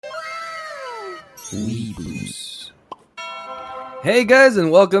Weeboos. Hey guys,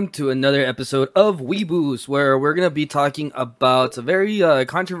 and welcome to another episode of Weeboos, where we're gonna be talking about a very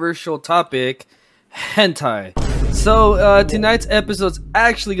controversial topic, hentai. So tonight's episode's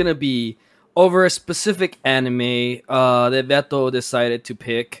actually gonna be over a specific anime that Beto decided to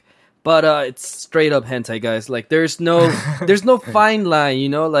pick, but it's straight up hentai, guys. Like there's no fine line, you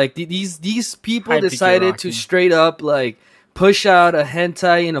know. Like these people decided to straight up like push out a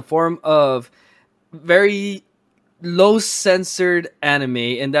hentai in a form of very low censored anime,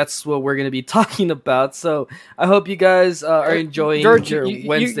 and that's what we're gonna be talking about. So I hope you guys are enjoying George, your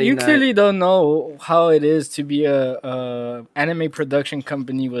Wednesday you night. clearly don't know how it is to be a anime production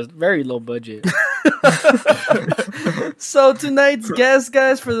company with very low budget. So tonight's guest,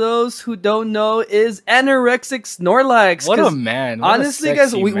 guys, for those who don't know, is Anorexic Snorlax. What a man! What honestly, a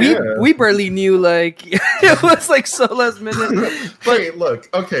guys, sexy we man. barely knew. Like it was like so last minute. But hey, look,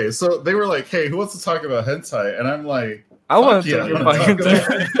 okay, so they were like, "Hey, who wants to talk about hentai?" And I'm like, I want yeah, to talk about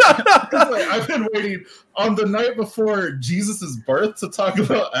hentai. like, I've been waiting on the night before Jesus' birth to talk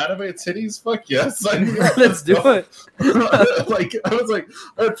about anime titties. Fuck yes, let's do it. Like I was like,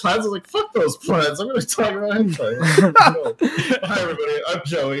 I had plans. I was like, fuck those plans. I'm going to talk about hentai. Hi everybody, I'm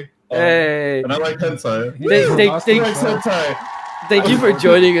Joey. Hey, and I like hentai. Thank you for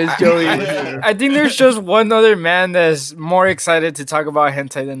joining us, Joey. I think there's just one other man that's more excited to talk about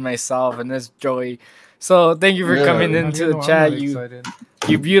hentai than myself, and that's Joey. So thank you for coming into the chat,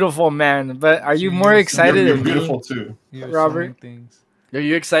 you beautiful man. But are you more excited You're than beautiful me, too, Robert? Are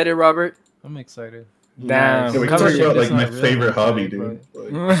you excited, Robert? I'm excited. Damn, yeah, we can talk about like my favorite hobby, dude.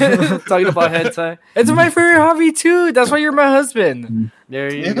 Like, talking about hentai. It's my favorite hobby too. That's why you're my husband.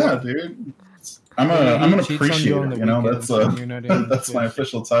 There you go. Dude. I'm an appreciator. You know, that's my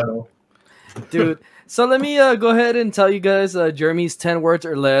official title, dude. So let me go ahead and tell you guys Jeremy's 10 words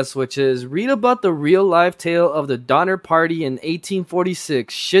or less, which is read about the real life tale of the Donner Party in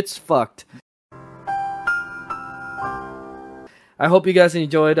 1846. Shit's fucked. I hope you guys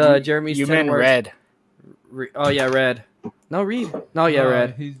enjoyed Jeremy's 10 meant words. Red. Oh yeah, Red. No, read. No, yeah,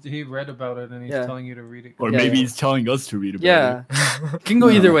 Red. He read about it and he's telling you to read it. Or maybe he's telling us to read about it. Yeah. Can go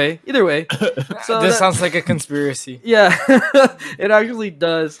either way. Either way. So this sounds like a conspiracy. Yeah, it actually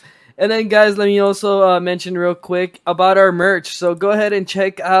does. And then, guys, let me also mention real quick about our merch. So go ahead and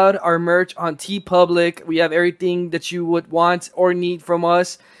check out our merch on TeePublic. We have everything that you would want or need from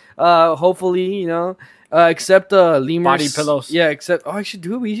us. Hopefully, you know, except lemurs. Body pillows. Yeah, except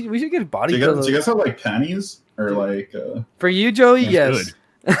we should get body pillows. Do you guys have like panties or like? For you, Joey, yes.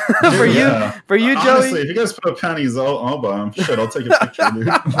 for you, Joey. Honestly, if you guys put up panties, I'll buy them. Shit, I'll take a picture,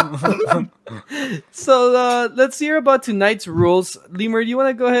 dude. So let's hear about tonight's rules. Lemur, do you want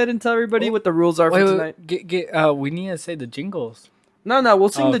to go ahead and tell everybody what the rules are for tonight? We need to say the jingles. No, we'll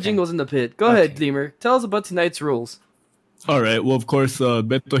sing the jingles in the pit. Go ahead, Lemur. Tell us about tonight's rules. All right. Well, of course,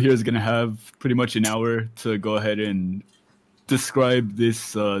 Beto here is going to have pretty much an hour to go ahead and describe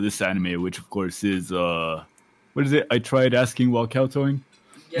this anime, which, of course, is... what is it? I tried asking while kowtowing.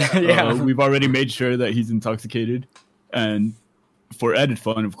 Yeah. We've already made sure that he's intoxicated. And for added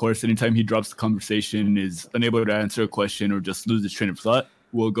fun, of course, anytime he drops the conversation, is unable to answer a question or just lose his train of thought,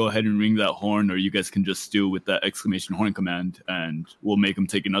 we'll go ahead and ring that horn, or you guys can just stew with that exclamation horn command, and we'll make him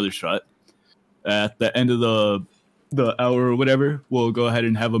take another shot. At the end of the hour or whatever, we'll go ahead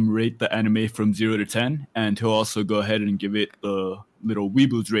and have him rate the anime from 0 to 10, and he'll also go ahead and give it the little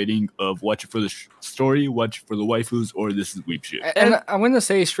weeboos rating of watch it for the story, watch it for the waifus, or this is weeb shit. And I'm going to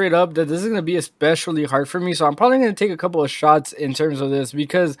say straight up that this is going to be especially hard for me, so I'm probably going to take a couple of shots in terms of this,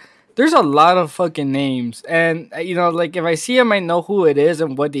 because there's a lot of fucking names, and you know, like if I see them, I know who it is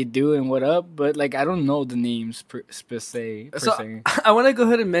and what they do and what up, but like I don't know the names per se. I want to go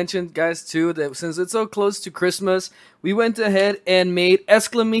ahead and mention, guys, too, that since it's so close to Christmas, we went ahead and made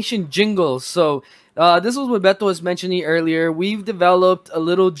exclamation jingles. So this was what Beto was mentioning earlier. We've developed a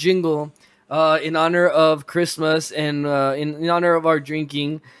little jingle in honor of Christmas and in honor of our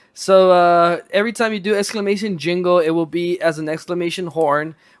drinking. So every time you do exclamation jingle, it will be as an exclamation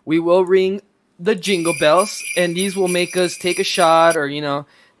horn. We will ring the jingle bells, and these will make us take a shot or, you know,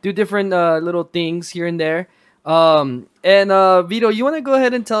 do different little things here and there. And Vito, you want to go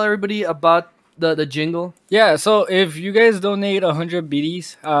ahead and tell everybody about the jingle? Yeah, so if you guys donate 100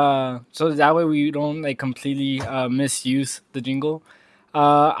 BDs, so that way we don't like completely misuse the jingle,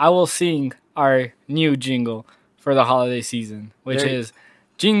 I will sing our new jingle for the holiday season, which is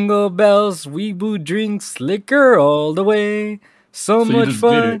Jingle Bells, Weeboo drinks, liquor all the way. So much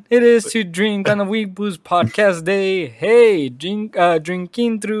fun it is to drink on a Weeboo's podcast day. Hey,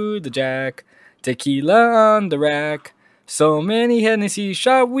 drinking through the jack, tequila on the rack. So many Hennessy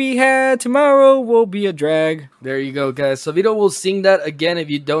shot we had. Tomorrow will be a drag. There you go, guys. So Vito will sing that again if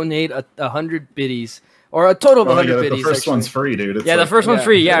you donate 100 biddies. Or a total of 100 biddies. The first actually. one's free, dude. It's The first one's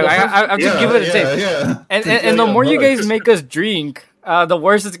free. Yeah, I just give it a taste. Yeah. And the more you guys make us drink, the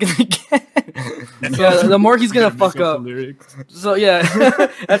worse it's gonna get. Yeah, the more he's gonna fuck up. So yeah,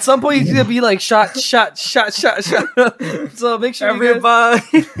 at some point he's gonna be like shot. So make sure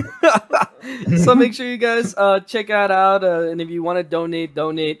everybody. So make sure you guys check that out. And if you want to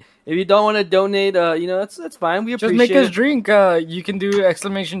donate. If you don't want to donate, that's fine. We appreciate it. Just make us drink. You can do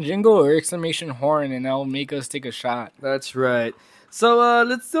exclamation jingle or exclamation horn, and that'll make us take a shot. That's right. So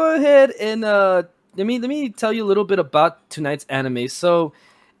let's go ahead and let me tell you a little bit about tonight's anime. So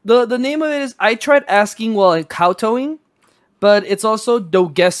the name of it is I tried asking while kowtowing, but it's also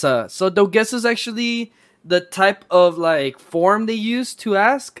Dogeza. So Dogeza is actually the type of like form they use to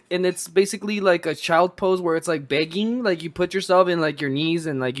ask, and it's basically like a child pose where it's like begging, like you put yourself in like your knees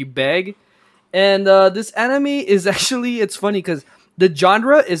and like you beg. And this anime is actually, it's funny because the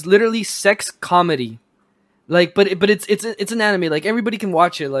genre is literally sex comedy. Like, but it's an anime. Like everybody can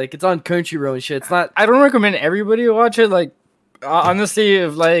watch it. Like it's on Crunchyroll and shit. It's not. I don't recommend everybody watch it. Like honestly,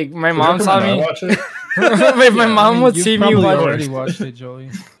 if like my mom saw me, if my mom would see me watch, already watched it, Joey.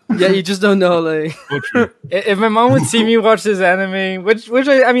 Yeah, you just don't know. Like, if my mom would see me watch this anime, which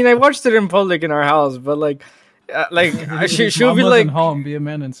I watched it in public in our house, but like she would be like, home, be a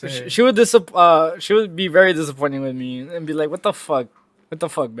man and say she would be very disappointing with me and be like, what the fuck,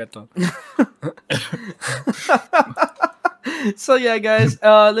 Beto. So yeah, guys,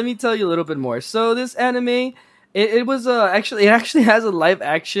 let me tell you a little bit more. So this anime. It actually has a live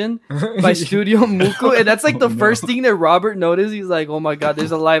action by Studio Muku, and that's like the first thing that Robert noticed. He's like, "Oh my god,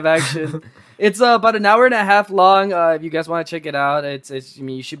 there's a live action." It's about an hour and a half long. If you guys want to check it out,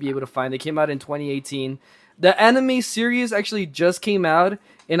 you should be able to find it. It came out in 2018. The anime series actually just came out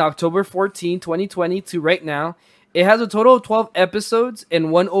in October 14, 2020 to right now. It has a total of 12 episodes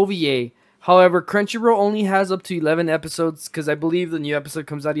and 1 OVA. However, Crunchyroll only has up to 11 episodes because I believe the new episode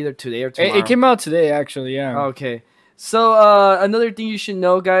comes out either today or tomorrow. It came out today, actually, yeah. Okay. So, another thing you should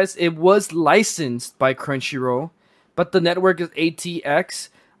know, guys, it was licensed by Crunchyroll, but the network is ATX.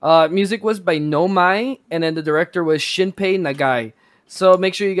 Music was by Nomai, and then the director was Shinpei Nagai. So,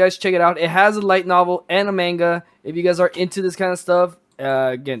 make sure you guys check it out. It has a light novel and a manga. If you guys are into this kind of stuff,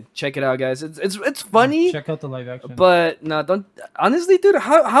 again, check it out, guys. It's funny. Check out the live action. But no, don't. Honestly, dude,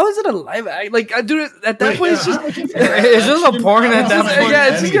 how is it a live act? Like, dude, at that point, it's just it's just a porn at that point.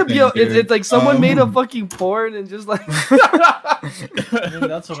 Yeah, it's just gonna be. It's like someone made a fucking porn and just like.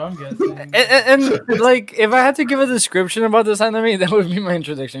 That's what I'm guessing. And like, if I had to give a description about this anime, that would be my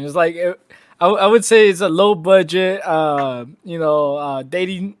introduction. It's like. I would say it's a low budget,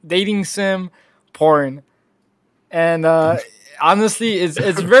 dating sim porn, and honestly,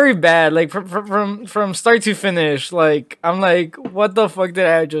 it's very bad. Like from start to finish, like I'm like, what the fuck did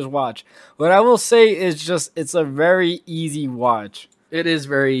I just watch? What I will say is it's a very easy watch. It is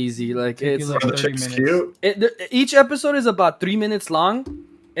very easy. Like it's like 30 minutes. Each episode is about 3 minutes long.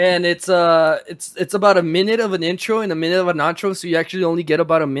 And it's about a minute of an intro and a minute of an outro, so you actually only get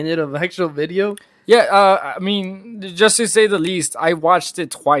about a minute of actual video. Yeah, I mean, just to say the least, I watched it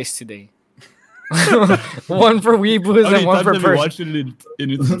twice today. One for Weeboos and one for person. Watched it in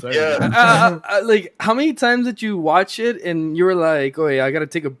its entirety. Like, how many times did you watch it and you were like, "Oh yeah, I gotta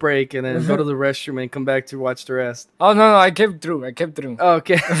take a break and then go to the restroom and come back to watch the rest"? Oh no, I kept through. Oh,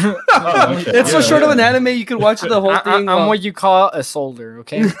 okay. It's so short of an anime, you could watch the whole thing. I'm what you call a soldier,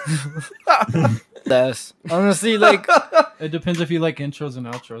 okay? Yes. Honestly, like it depends if you like intros and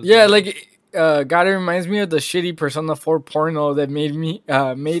outros. Yeah, like God, it reminds me of the shitty Persona 4 porno that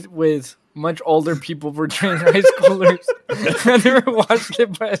made with much older people portraying high schoolers. I never watched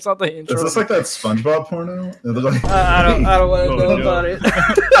it, but I saw the intro. Is this like that SpongeBob porno? I don't want to know about it.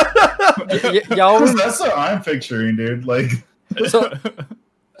 Y'all, that's what I'm picturing, dude. Like,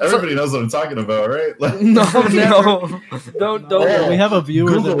 everybody knows what I'm talking about, right? Like, no, don't. Oh, we have a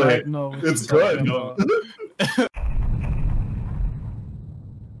viewer Google that it. know. It's good.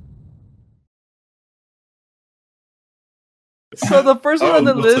 So the first one on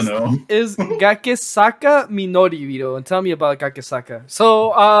the list is Gakesaka Minoribiro. And tell me about Gakesaka.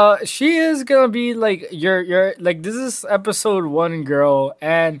 So she is gonna be like your like this is episode 1 girl,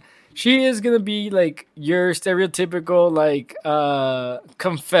 and she is gonna be like your stereotypical like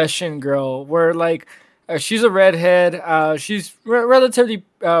confession girl, where like she's a redhead. She's relatively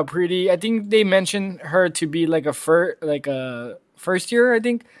pretty. I think they mentioned her to be like a first year. I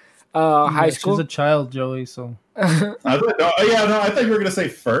think high school. She's a child, Joey. So I thought, I thought you were gonna say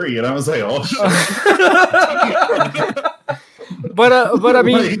furry, and I was like, oh shit. But I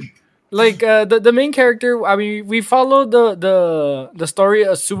mean, like the main character. I mean, we follow the story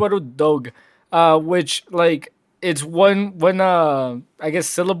of Subaru Dog, which like it's one I guess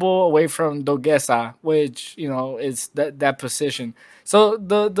syllable away from Dogeza, which is that position. So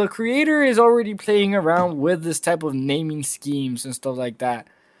the creator is already playing around with this type of naming schemes and stuff like that.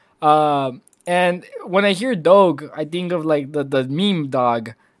 And when I hear dog, I think of like the meme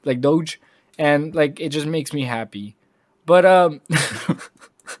dog, like Doge, and like it just makes me happy. But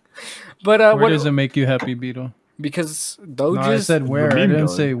where does it make you happy, Beetle? Because Doge No, I said where. I didn't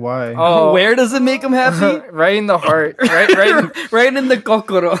say why. Oh, where does it make him happy? Right in the heart, right in the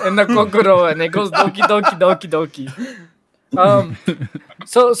kokoro. In the kokoro, and it goes doki doki doki doki.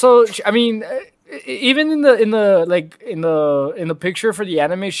 So I mean, even in the picture for the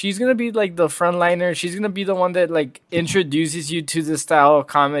anime, she's gonna be like the frontliner. She's gonna be the one that like introduces you to this style of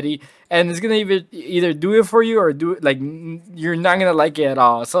comedy, and it's gonna either do it for you or do it like you're not gonna like it at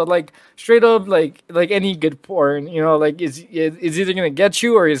all. So like straight up like any good porn, like it's either gonna get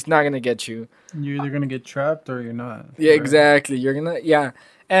you or it's not gonna get you. You're either gonna get trapped or you're not. Yeah, right? Exactly. You're gonna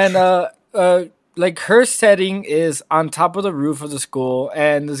and like her setting is on top of the roof of the school,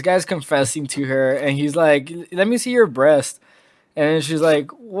 and this guy's confessing to her, and he's like, "Let me see your breast," and she's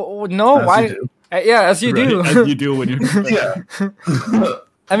like, "No, As why?" you do. Yeah, as you do. As you do when you're. Yeah.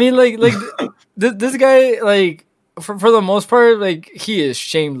 I mean, like this guy, like for the most part, like he is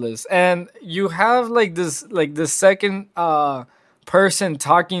shameless, and you have like this second person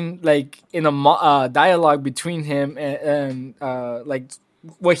talking like in a dialogue between him and like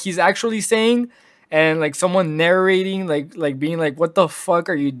what he's actually saying, and like someone narrating like being like, "What the fuck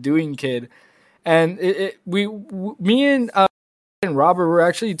are you doing, kid?" And me and Robert were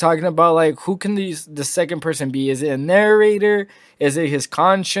actually talking about like who can the second person be? Is it a narrator? Is it his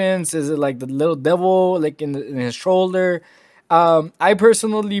conscience? Is it like the little devil like in his shoulder? I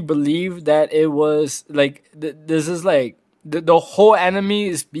personally believe that it was like this is like the whole anime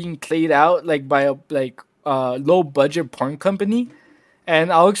is being played out like by a low budget porn company.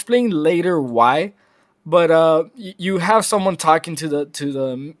 And I'll explain later why, but you have someone talking to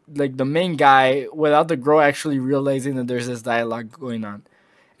the like the main guy without the girl actually realizing that there's this dialogue going on,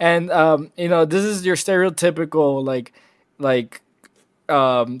 and this is your stereotypical like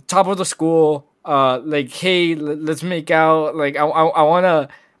top of the school, like, hey, let's make out, like I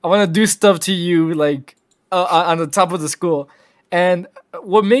wanna do stuff to you, like on the top of the school. And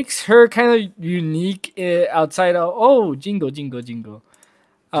what makes her kind of unique outside of jingle jingle jingle.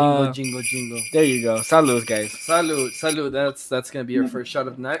 Jingle. There you go. Salud, guys. Salud. That's gonna be our first shot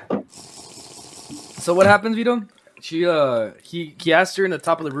of the night. So what happens, Vito? He asked her in the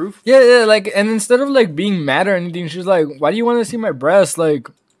top of the roof. Yeah. Like, and instead of like being mad or anything, she's like, "Why do you want to see my breasts? Like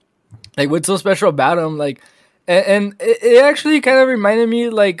what's so special about them?" Like, and it actually kind of reminded me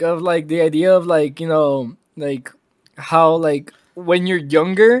like of like the idea of like like how like when you're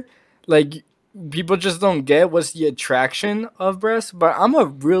younger, like people just don't get what's the attraction of breasts, but I'm a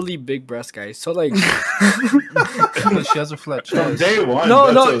really big breast guy, so like she has a flat chest. Day one.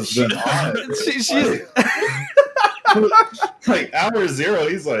 No, she's like hour zero.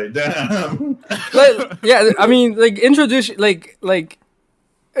 He's like, damn. Like, yeah, I mean, like introduce like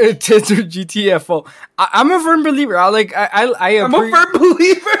Tinder GTFO. I'm a firm believer. I'm a firm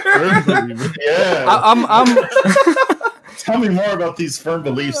believer. Yeah. I'm Tell me more about these firm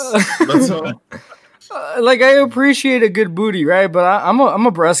beliefs. That's all. Like, I appreciate a good booty, right? But I'm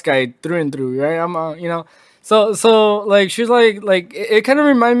a breast guy through and through, right? I'm so like she's like it kind of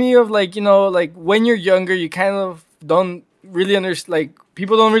remind me of like like when you're younger, you kind of don't really understand, like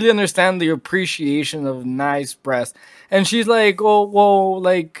people don't really understand the appreciation of nice breasts. And she's like, "Oh, well,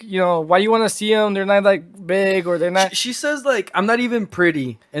 like why do you want to see them? They're not like big, or they're not." She says like, "I'm not even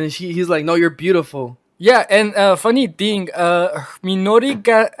pretty," and he's like, "No, you're beautiful." Yeah, and funny thing, Minori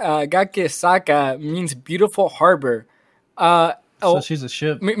Gakesaka means beautiful harbor. So she's a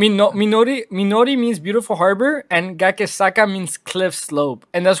ship. Minori means beautiful harbor, and Gakesaka means cliff slope,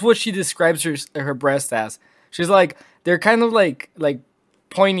 and that's what she describes her breast as. She's like, they're kind of like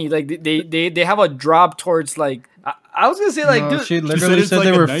pointy, like they have a drop towards like. I was gonna say like, dude, she literally said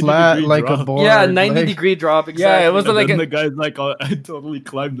they were flat, like a board. Yeah, 90-degree drop. Exactly. Yeah, it was And like then the guy's like, "Oh, I totally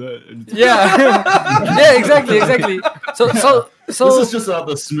climbed that." Yeah, yeah, exactly. So This is just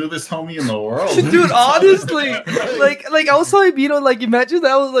the smoothest homie in the world, dude. Honestly, like I was telling Vito, like imagine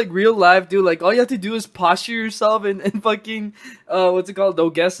that was like real life, dude. Like all you have to do is posture yourself and fucking what's it called,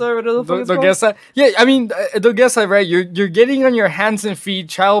 Dogeza or whatever the fuck it's Dogeza. Yeah, I mean Dogeza, right? You're getting on your hands and feet,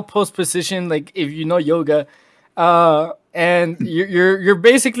 child pose position, like if you know yoga. and you're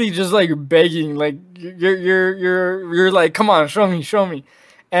basically just like begging, like you're like, come on, show me,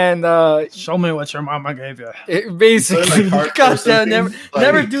 and show me what your mama gave you. Basically, like Goddamn,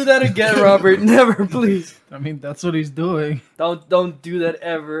 never do that again, Robert. Never, please. I mean, that's what he's doing. Don't do that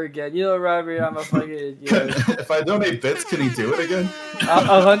ever again. You know, Robert, I'm a fucking. If I donate bits, can he do it again?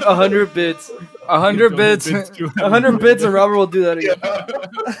 100 bits. 100 bits. 100 bits, and Robert will do that again.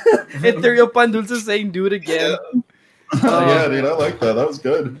 Ethereal Pan Dulce saying, "Do it again." Yeah, dude, I like that. That was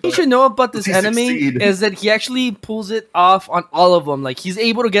good. What you should know about this He anime succeed. is that he actually pulls it off on all of them. Like, he's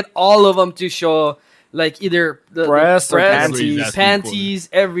able to get all of them to show, like, either the Breasts or panties, panties.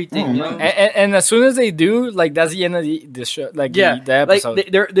 everything. Oh, You know? man. And as soon as they do, like, that's the end of the show, like Yeah, the episode.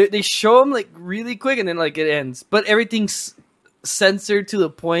 like they show them like really quick, and then like it ends. But everything's censored to the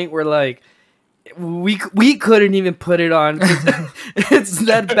point where like we couldn't even put it on. It's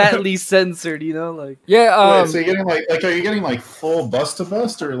that badly censored, you know. Like yeah, Wait, so you're getting like are you getting like full bust to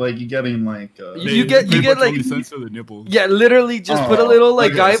bust, or like you getting like You get like only censor the nipples. yeah, literally just put a little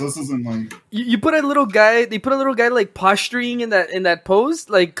like okay, guy. So this isn't like You put a little guy. They put a little guy like posturing in that pose,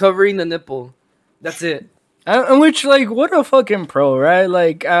 like covering the nipple. That's it. and which, like, what a fucking pro, right?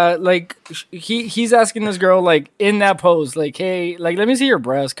 Like he's asking this girl, like, in that pose, like, hey, like, let me see your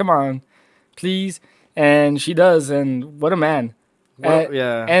breast, come on, please. And she does, and what a man. Well,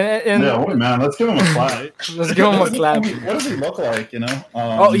 yeah. And yeah, what a man. Let's give him a clap. let's give him a clap. What does he look like? You know?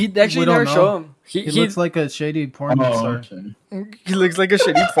 Oh, he actually we don't never know. show him. He looks like a shady porn star. okay. He looks like a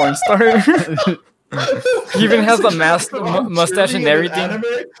shitty porn star. He even has the mustache and everything. Anime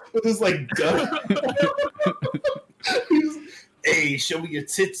with his like hey, show me your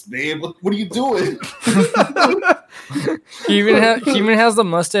tits, babe. What are you doing? He even has the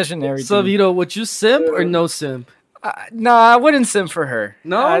mustache and everything. So Vito, would you simp or no simp? No, I wouldn't simp for her.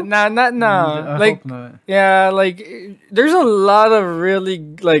 No? no. I Like, hope not. yeah, like, there's a lot of really,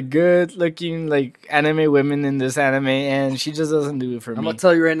 like, good looking, like, anime women in this anime, and she just doesn't do it for I'm me. gonna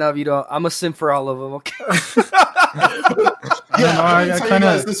tell you right now, Vito. I'm a simp for all of them. Okay. Yeah, I I'm gonna tell kinda-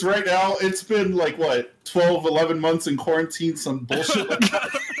 you guys this right now. It's been like what 12, 11 months in quarantine, some bullshit like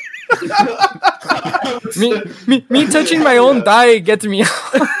that. me touching my own thigh gets me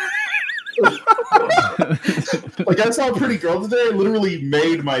Like I saw a pretty girl today. It literally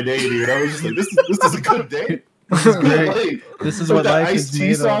made my day, dude. I was just like, this is a good day. This is great. Like, This is like what that life Ice is T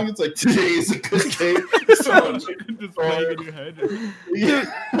made song. of. It's like today is a good day. So Just playing in your head.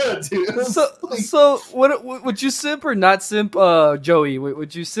 yeah, dude. It was like, So what would you simp or not simp? Joey,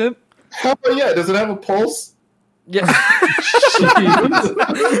 would you simp? hell yeah. Does it have a pulse? Yeah.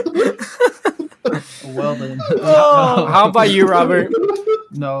 Well then. Oh. How about you, Robert?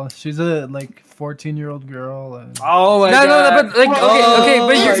 No, she's a like 14-year-old girl. And Oh my No, god. but like, okay,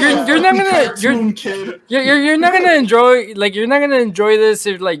 but you're not gonna Cartoon kid. you're not gonna enjoy, like, you're not gonna enjoy this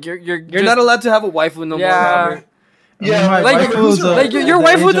if, like, you're You're not allowed to have a waifu no more, Yeah. Robert. Yeah, my like, waifu was like, your at the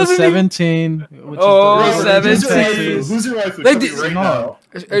waifu age of doesn't even- 17. Which Oh, is the age of 17. Who's your wife? Like, Tell me right no. now.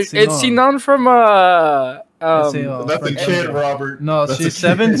 It's Sinon from Let's see, oh, That's a kid, Robert. No, That's a she's kid.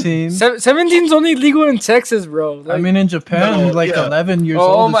 17. 17's only legal in Texas, bro. Like, I mean, in Japan, No, like yeah. 11 years Oh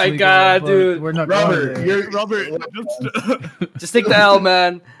old. is my legal, God, but dude. We're not Robert, going there. you're Robert, Just take the L,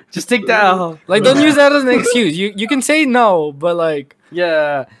 man. Just take the L. like, don't use that as an excuse. You can say no, but, like,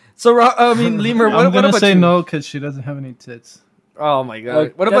 Yeah. So I mean, Lemur, what I'm gonna about say you? no because she doesn't have any tits. Oh my god.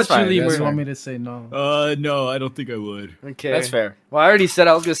 Look, What that's about fine, you, that's You Lemur? want me to say no? no, I don't think I would. Okay. that's fair. Well, I already said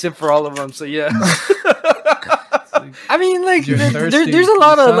I was gonna simp for all of them, so yeah. I mean, like, You're thirsty. there's a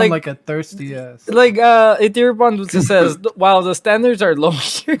lot You of, sound like a thirsty ass. Ethereal Dulce says, while the standards are low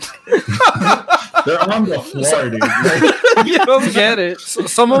here, they're on the floor, dude. Like, You don't get it.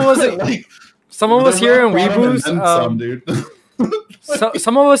 some of us, like, some of us they're here in rock bottom and Weeboos, then some, dude.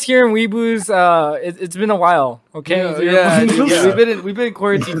 some of us here in Weeboos, it's been a while, okay? Yeah, dude, Yeah. we've been in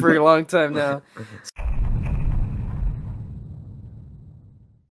quarantine for a long time now.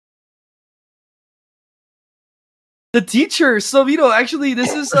 The teacher, so Vito, actually,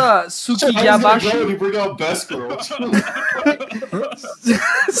 this is I was gonna Sukiyabashi. go and bring out best girl.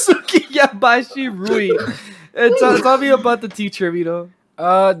 Sukiyabashi Rui. Tell me about the teacher, Vito.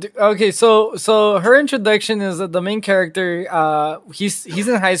 Okay, so her introduction is that the main character, he's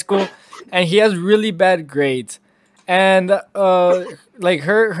in high school, and he has really bad grades, and like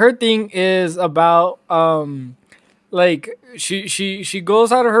her thing is about like she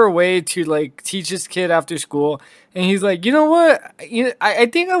goes out of her way to, like, teach this kid after school, and he's like, you know what, I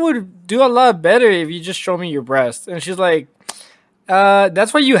think I would do a lot better if you just show me your breast, and she's like,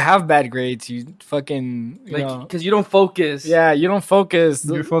 That's why you have bad grades. You fucking because you don't focus. Yeah, you don't focus.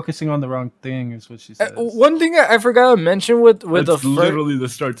 You're focusing on the wrong thing, is what she says. One thing I forgot to mention with That's the literally the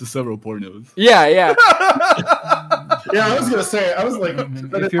start to several pornos. Yeah. Yeah, I was gonna say. I was like,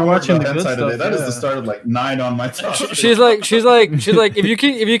 if you're watching the good stuff, that is the start of like 9 on my top. She's like, if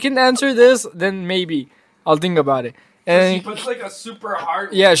you can answer this, then maybe I'll think about it. And she puts like a super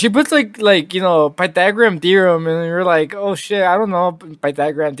hard. Yeah, she puts like Pythagorean theorem, and you're like, oh shit, I don't know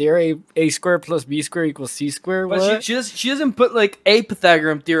Pythagorean theorem. A squared plus b squared equals c squared. But she doesn't put like a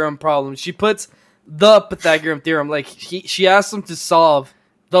Pythagorean theorem problem. She puts the Pythagorean theorem. Like she asks them to solve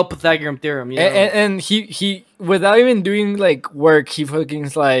the Pythagorean theorem. You know? And he without even doing like work, he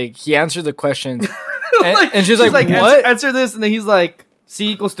he answered the question. and she's like, what? Answer this, and then he's like, c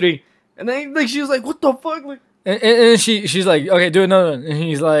equals 3, and then like she was like, what the fuck, like. And she's like, okay, do another one. And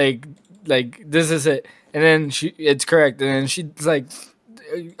he's like this is it. And then it's correct. And then she's like,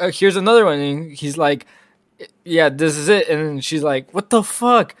 here's another one. And he's like, yeah, this is it. And then she's like, what the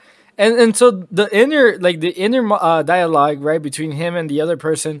fuck? And so the inner dialogue, right, between him and the other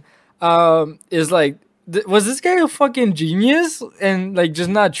person, is like, was this guy a fucking genius and like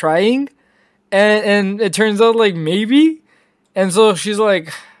just not trying? And it turns out like maybe. And so she's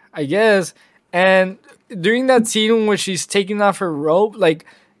like, I guess. And during that scene when she's taking off her robe, like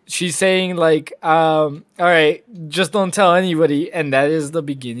she's saying like, all right, just don't tell anybody, and that is the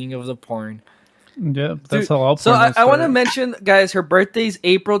beginning of the porn. Yeah, that's how all porn. So I want to mention, guys, her birthday's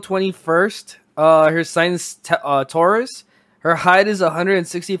April 21st. Her sign is Taurus. Her height is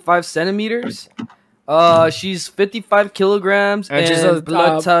 165 centimeters. She's 55 kilograms and she's a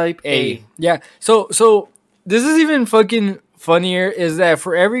blood type A. Yeah. So this is even fucking funnier. Is that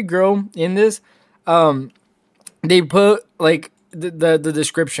for every girl in this, they put like the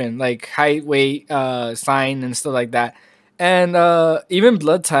description, like height, weight, sign, and stuff like that, and even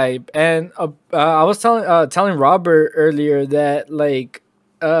blood type. And I was telling Robert earlier that like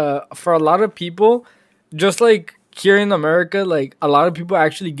for a lot of people, just like here in America, like a lot of people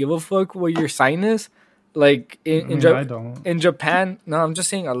actually give a fuck what your sign is. Like I don't. In Japan, no, I'm just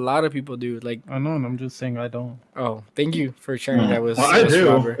saying a lot of people do. Like I know, and I'm just saying I don't. Oh, thank you for sharing that with. Well, I do.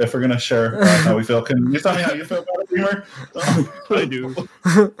 Robert. If we're gonna share how we feel, can you tell me how you feel about it, Beamer? I do.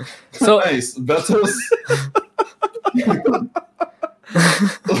 So nice, Betos.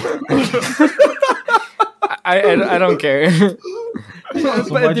 I don't care. So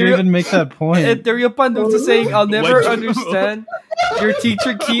why'd you even make that point? And there you're just saying, I'll never understand your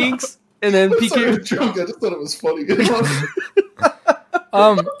teacher kinks. And then PK. I just thought it was funny.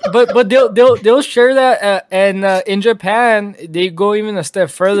 But they'll share that, and in Japan they go even a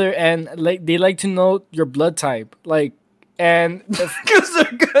step further, and like they like to know your blood type, like, and because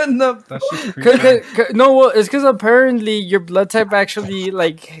they're good enough. No, well, it's because apparently your blood type actually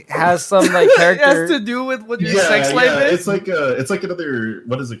like has some like character. It has to do with what your sex life is. It's like another,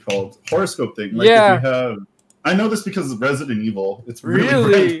 what is it called, horoscope thing. Like yeah. If you have, I know this because of Resident Evil. It's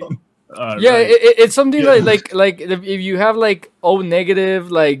really. Yeah, right. It's something like if you have like O negative,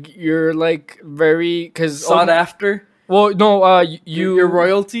 like you're like very because sought after. Well, no, you're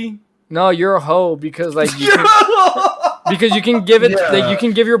royalty. No, you're a hoe because like because you can give it like you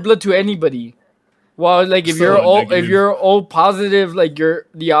can give your blood to anybody. Well, like if you're O positive, like you're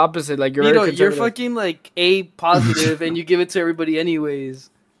the opposite. Like you're fucking like A positive, and you give it to everybody anyways.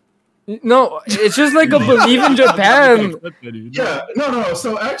 No, it's just like a belief in Japan. Yeah, no.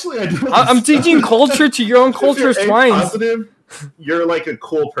 So actually, I'm teaching culture to your own culture, swine. Positive, you're like a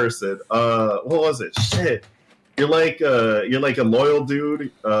cool person. What was it? Shit, you're like a loyal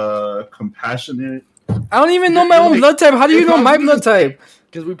dude. Compassionate. I don't even know my own blood type. How do you know my blood type?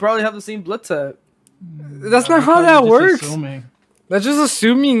 Because we probably have the same blood type. That's not how that works. Assuming. That's just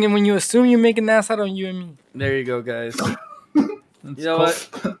assuming, and when you assume, you make an ass out of you and me. There you go, guys. You know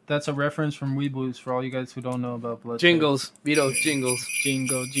what? That's a reference from Weeboos for all you guys who don't know about blood. Jingles. Vito, jingles.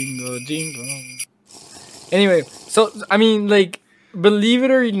 Jingle, jingle, jingle. Anyway, so, I mean, like, believe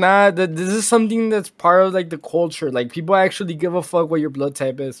it or not, that this is something that's part of, like, the culture. Like, people actually give a fuck what your blood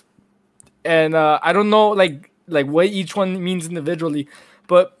type is. And I don't know, like what each one means individually.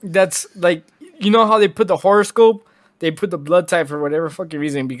 But that's, like, you know how they put the horoscope? They put the blood type for whatever fucking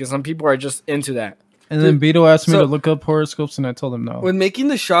reason because some people are just into that. And then Beto asked me to look up horoscopes, and I told him no. When making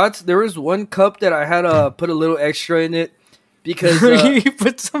the shots, there was one cup that I had to put a little extra in it because you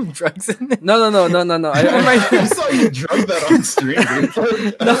put some drugs in it. No. I saw you drug that on stream.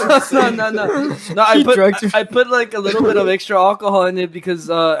 No. I put like a little bit of extra alcohol in it because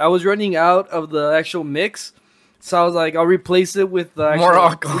I was running out of the actual mix, so I was like, I'll replace it with more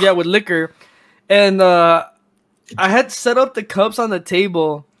alcohol. Yeah, with liquor, and I had set up the cups on the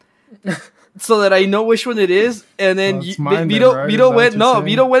table so that I know which one it is, and then Vito went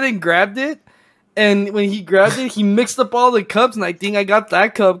and grabbed it. And when he grabbed it, he mixed up all the cups, and I think I got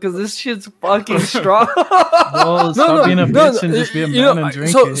that cup because this shit's fucking strong. Well, stop being a bitch and just be a man and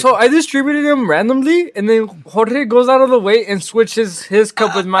drink it. So I distributed them randomly, and then Jorge goes out of the way and switches his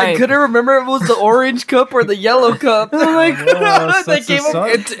cup with mine. I couldn't remember if it was the orange cup or the yellow cup. I'm like,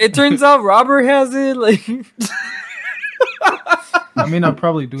 it turns out Robert has it. Like, I mean, I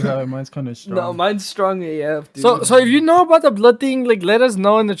probably do have it. Mine's kind of strong. No, mine's strong AF, dude. So if you know about the blood thing, like, let us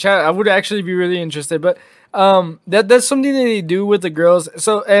know in the chat. I would actually be really interested. But that's something that they do with the girls.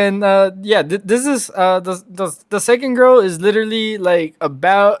 So this is the second girl is literally like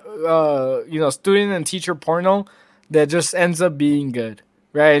about student and teacher porno that just ends up being good,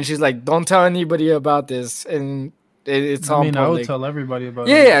 right? And she's like, don't tell anybody about this, and it's all public. I would tell everybody about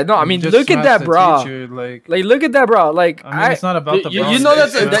it. Yeah, no, I mean, look at that bra. Teacher, like, look at that bra. Like, I mean, it's not about the bra. You know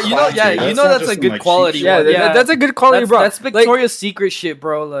that's a good quality. Yeah, that's a good quality bra. That's Victoria's Secret shit,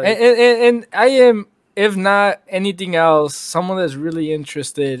 bro. Like, and I am, if not anything else, someone that's really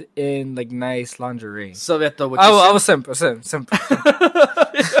interested in like nice lingerie. So Beto, I was simp.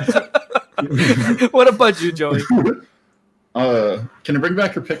 What about you, Joey? Can I bring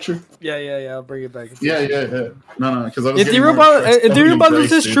back your picture? Yeah. I'll bring it back. Yeah. No, because I was. Ethereum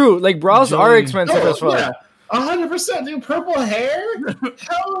bundles is true. Like, bras are expensive as well. Yeah. 100%, dude. Purple hair?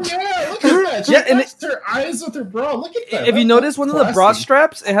 Hell yeah. Look at that. She touched her eyes with her bra. Look at that. If you notice one of the bra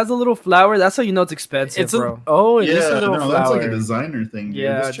straps, it has a little flower. That's how you know it's expensive, bro. It is a little flower. That's like a designer thing. Dude.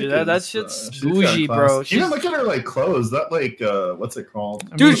 Yeah, dude. That shit's bougie, bro. Even look at her, like, clothes. That, like, what's it called?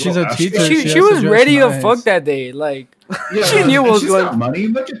 Dude, she's a teacher. She was ready to fuck that day. Like, yeah, she knew what was going on. Money.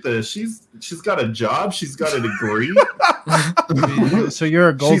 Look at this. She's got a job. She's got a degree. So you're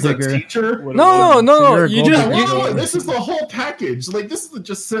a gold digger. She's a teacher. No. This is the whole package. Like, this is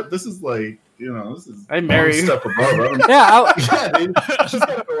just sip. This is like, this is. I marry one step above. Yeah, dude. She's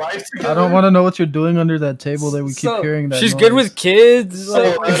got a life together. I don't want to know what you're doing under that table that we keep hearing. That she's noise. good with kids.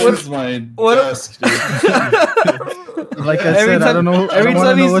 Like, what's my desk, dude? Like I said, I don't know. I don't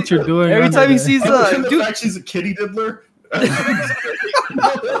want to know what you're doing. Every time he sees the fact she's a kitty diddler.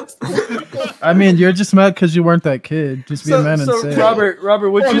 I mean, you're just mad because you weren't that kid. Just be a man and say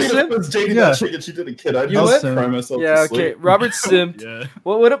Robert, would you simp? Yeah, she did a kid. I'd cry myself. Yeah, okay. Robert simped. Yeah.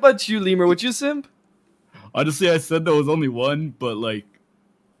 What about you, Lemur? Would you simp? Honestly, I said there was only one, but like,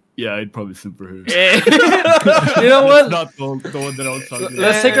 yeah, I'd probably simp for her. You know what? It's not the one that I was talking about.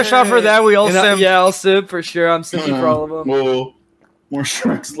 Let's take a shot for that. We all simp. Yeah, I'll simp for sure. I'm simping for all of them. Whoa. More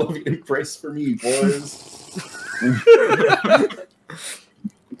sharks love you and price for me, boys.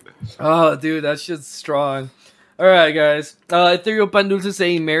 Oh, dude, that shit's strong. All right, guys. Ethereal Pandulce is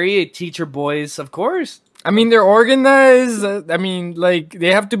saying marry a teacher, boys. Of course. I mean, they're organized. I mean, like,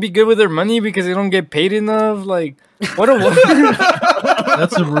 they have to be good with their money because they don't get paid enough. Like, what a woman.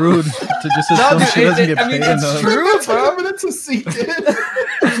 That's rude to just assume she doesn't get paid enough. It's true, bro. Minutes to see it.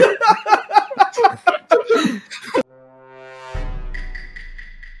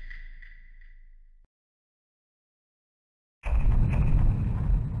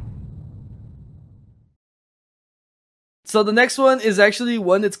 So the next one is actually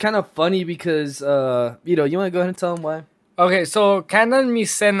one that's kind of funny because, you want to go ahead and tell them why? Okay, so Kanan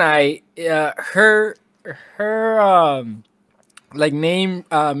Misenai, her name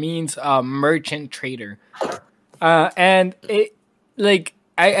means merchant trader, and it like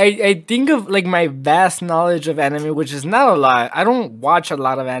I think of like my vast knowledge of anime, which is not a lot. I don't watch a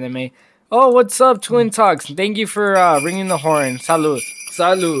lot of anime. Oh, what's up, Twin Talks? Thank you for ringing the horn. Salud.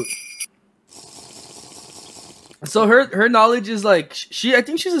 So her knowledge is like I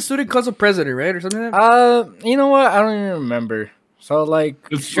think she's a student council president, right, or something like that. You know what? I don't even remember. So like,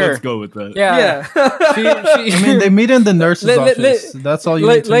 let's go with that. Yeah. I mean, they meet in the nurse's office. That's all you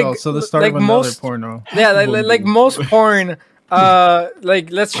need to know. So the start of another porno. Yeah, like most porn.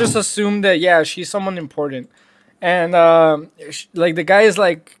 Like let's just assume that she's someone important, and like the guy is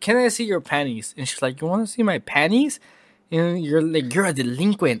like, "Can I see your panties?" And she's like, "You want to see my panties?" And you're like, "You're a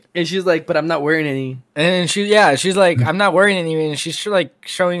delinquent." And she's like, "But I'm not wearing any." And she's like, "I'm not wearing any." And she's like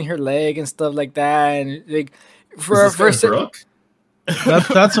showing her leg and stuff like that. And like for our first,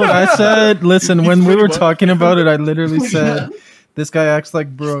 that's what I said. Listen, when we were talking about it, I literally said, "This guy acts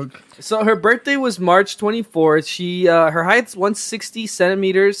like Brooke." So her birthday was March 24th. She her height's 160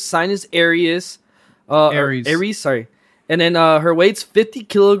 centimeters. Sign is Aries. Aries, sorry. And then her weight's 50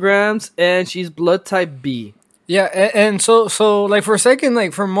 kilograms, and she's blood type B. Yeah, and so like for a second,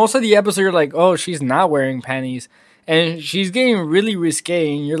 like for most of the episode, you're like, oh, she's not wearing panties, and she's getting really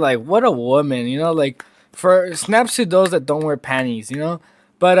risque, and you're like, what a woman, like for snaps to those that don't wear panties,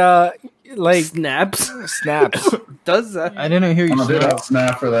 But like Snaps. snaps. Does that? I didn't hear you Oh, dude, snap. I'll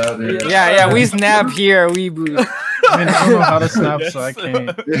snap for that, dude. Yeah, we snap here. We boo. I mean, I don't know how to snap, so I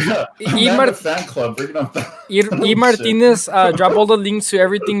can't. Yeah. E. I'm Mar- at the fan club. Bringing up E. Martinez, drop all the links to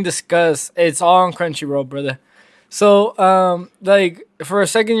everything discussed. It's all on Crunchyroll, brother. So, like, for a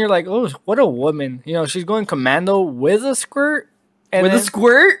second, you're like, oh, what a woman. She's going commando with a squirt. And With a then-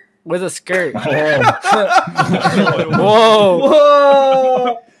 squirt? With a skirt. Oh, Whoa.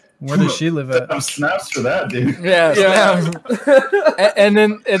 Whoa! Where does she live at? I'm snaps for that, dude. Yeah. Yeah. and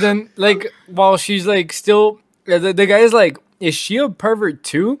then, like, while she's, like, still... The guy is like, is she a pervert,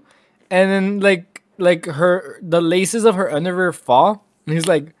 too? And then, like the laces of her underwear fall. And he's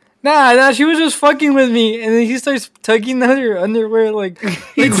like... Nah, she was just fucking with me. And then he starts tugging at her underwear, like...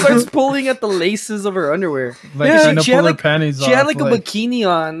 He starts pulling at the laces of her underwear. Like, Yeah, trying to she had, pull her like- panties off. She had like a bikini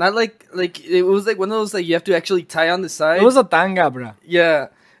on, not like it was like one of those like you have to actually tie on the side. It was a tanga, bro. Yeah,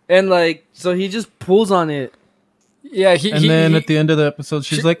 and like so he just pulls on it. Yeah, And then at the end of the episode,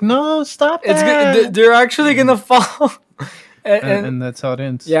 she's like, no, stop it's that. good. They're actually gonna fall. And that's how it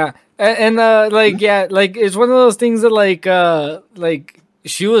ends. Yeah, and like it's one of those things that like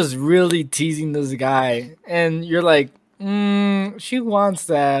she was really teasing this guy, and you're like, she wants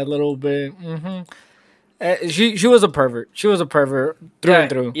that a little bit. She was a pervert. She was a pervert through and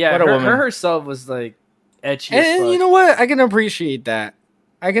through. Yeah, what a woman. her herself was like etchy. as And fuck. you know what? I can appreciate that.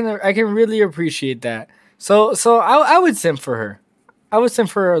 I can really appreciate that. So I would simp for her. I would simp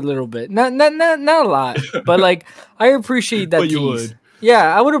for her a little bit. Not a lot, but like I appreciate that But tease. you would.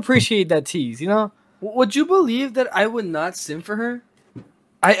 Yeah, I would appreciate that tease. Would you believe that I would not sim for her?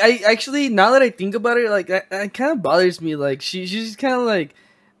 I actually, now that I think about it, like that kind of bothers me. Like she's kind of like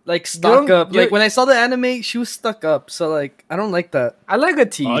stuck don't- up. Like when I saw the anime, she was stuck up. So like I don't like that. I like a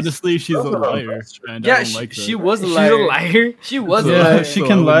tease. Honestly, she's a Those are liar. And I Yeah, don't like that. she was a She's liar. a liar. She was a Yeah, liar. she So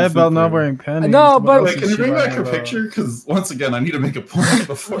can I lie wouldn't about sit not for wearing panties. No, What but- else Wait, is can you she bring back lying her about? picture? Because once again, I need to make a point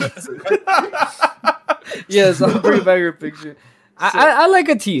before. Yes, I'll bring back her picture. I like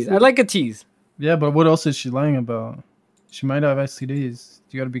a tease. I like a tease. Yeah, but what else is she lying about? She might have STDs.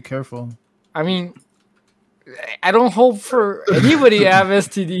 You gotta be careful. I mean, I don't hope for anybody to have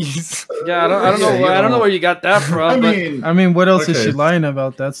STDs. Yeah, I don't know. Yeah, I don't know where you got that from. I mean, what else is Okay. she lying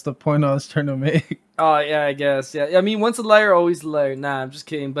about? That's the point I was trying to make. Oh yeah, I guess. Yeah, I mean, once a liar, always a liar. Nah, I'm just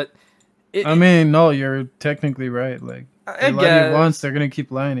kidding. But I mean, no, you're technically right. Like, I they lie to you guess. once, they're gonna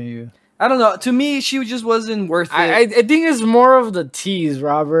keep lying to you. I don't know. To me, she just wasn't worth it. I think it's more of the tease,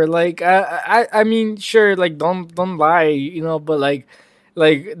 Robert. Like I mean, sure, like don't lie, but like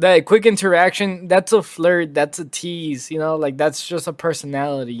that quick interaction, that's a flirt, that's a tease, like that's just a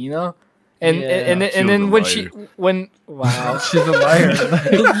personality, And Yeah, and she then was a when wow. She's a liar.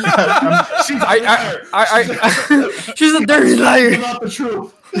 She's a dirty liar. Not the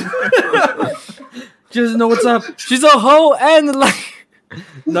truth. She doesn't know what's up. She's a hoe and a liar.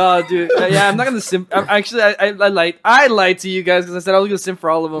 No, dude. Yeah, I'm not gonna simp. I lied to you guys because I said I was gonna simp for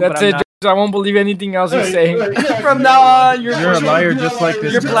all of them. That's but I'm it. not. I won't believe anything else you're saying. From now on, you're You're a liar just like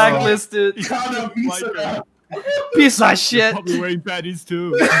this You're girl. blacklisted. Piece of shit. Probably wearing panties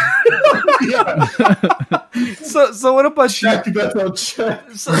too. So what about you? Jack, that's on check.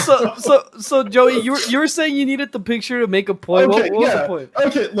 So Joey, you were saying you needed the picture to make a point. What was the point?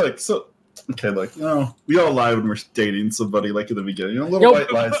 Okay, look, we all lie when we're dating somebody, like in the beginning. Little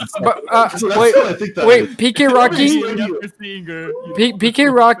white lies and stuff. But, So that's wait, what I think that wait, is. PK Rocking, Never seeing her.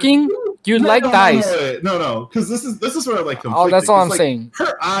 PK Rocking, you like dice. No, because this is where I like. Oh, that's all I'm like, saying.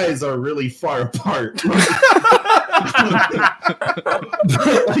 Her eyes are really far apart.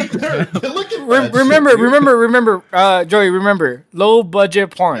 Like, they're looking at that shit, dude. Remember, Joey, remember, low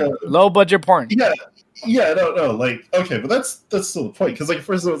budget porn. Yeah, no, like, okay, but that's still the point. Because, like,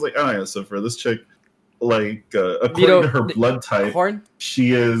 first I was like, oh, yeah, so for this chick, like, according to her blood type, Horn?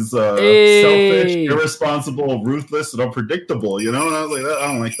 she is Hey. selfish, irresponsible, ruthless, and unpredictable, And I was like, I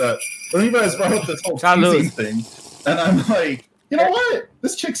don't like that. But then you guys brought up this whole Salud. teasing thing, and I'm like, you know what?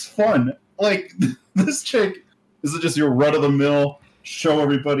 This chick's fun. Like, this chick is just your run-of-the-mill, show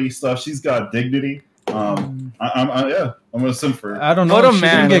everybody stuff. She's got dignity. I'm gonna simp for her. I don't know. What a She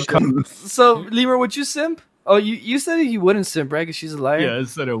didn't man. get caught. So Leroy, would you simp? Oh, you said you wouldn't simp, right? Because she's a liar. Yeah, I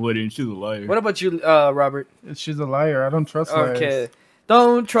said I wouldn't. She's a liar. What about you, Robert? She's a liar. I don't trust liars. Okay.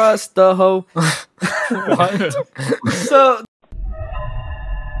 Don't trust the hoe. What? So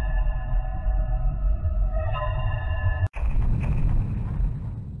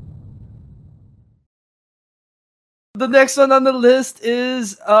the next one on the list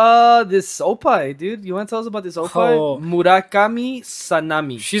is this opai, dude. You want to tell us about this opai? Oh. Murakami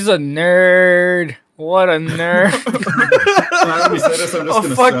Sanami. She's a nerd. What a nerd. When I already said this, I'm just A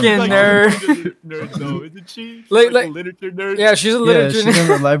gonna fucking send- nerd. Nerd, though, isn't she? Like- a literature nerd. Yeah, she's a Yeah, literature she's in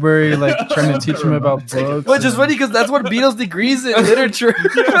nerd. the library, like trying to teach him about books. Which is and- funny because that's what Beatles degrees in literature.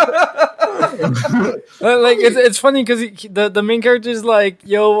 Like it's funny because the main character is like,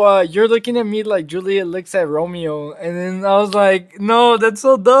 yo, you're looking at me like Juliet looks at Romeo, and then I was like, no, that's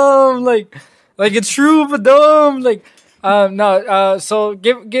so dumb. Like it's true but dumb. Like, no. So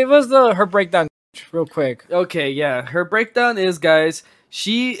give us her breakdown real quick. Okay, yeah. Her breakdown is, guys,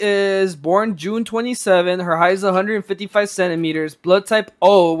 she is born June 27. Her height is 155 centimeters. Blood type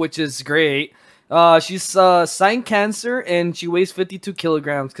O, which is great. She's sign Cancer, and she weighs 52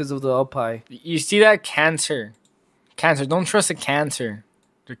 kilograms because of the Alpi. You see that cancer. Don't trust a cancer.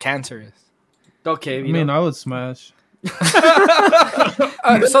 They're cancerous. Okay, I mean, I would smash.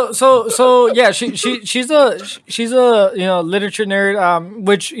 So yeah, she's a literature nerd,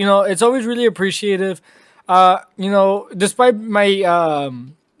 which it's always really appreciative. Despite my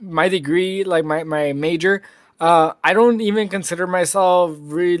my degree, like my major, I don't even consider myself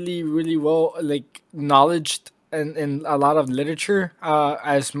really well like knowledged in a lot of literature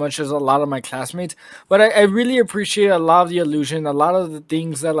as much as a lot of my classmates. But I really appreciate a lot of the illusion, a lot of the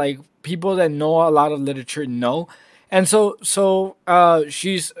things that like people that know a lot of literature know. And so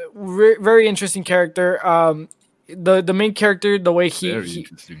she's very interesting character. The main character, the way Very he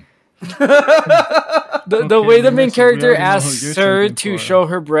interesting. the Okay, way the then main that's what we character already know who asks you're her thinking to for. show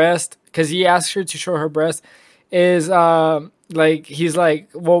her breast, because he asks her to show her breast, is like he's like,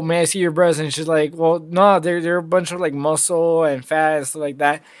 well, may I see your breast? And she's like, well, no, they're a bunch of like muscle and fat and stuff like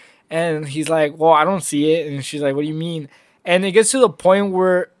that. And he's like, well, I don't see it. And she's like, what do you mean? And it gets to the point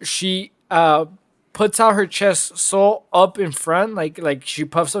where she puts out her chest so up in front, like she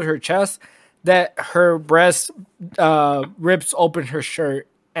puffs out her chest, that her breast rips open her shirt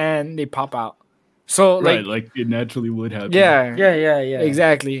and they pop out. So Right, like it naturally would happen. yeah, yeah,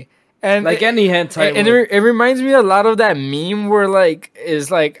 exactly. And Like any hentai. and would. it reminds me a lot of that meme where like is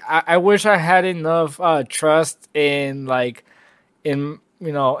like I wish I had enough trust in like in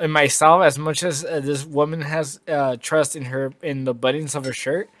in myself as much as this woman has trust in the buttons of her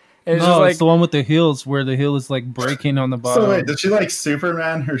shirt. And it's No, just like it's the one with the heels where the heel is like breaking on the bottom. So wait, did she like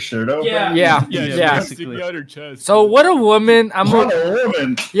Superman her shirt open? yeah. Yeah, Yeah, basically. basically. Out her chest. So what a woman! What a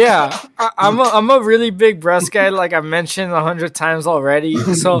woman! Yeah, I'm a really big breast guy, like I mentioned 100 times already.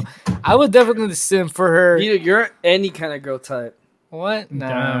 So I would definitely simp for her. You're any kind of girl type. What? Nah.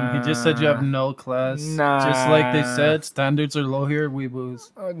 Damn, he just said you have no class. Nah. Just like they said, standards are low here, weeboos.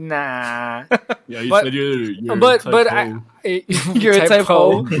 Nah. Yeah, you but- said you're but type I, O. You're a type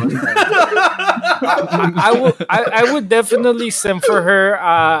hoe. O. I would definitely simp for her.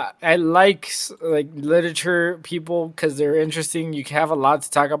 I like literature people because they're interesting. You can have a lot to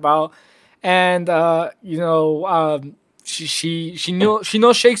talk about, and she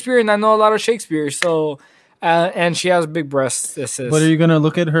knows Shakespeare, and I know a lot of Shakespeare. So, and she has big breasts. This is. But are you gonna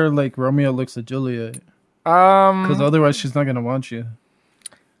look at her like Romeo looks at Juliet? Because otherwise, she's not gonna want you.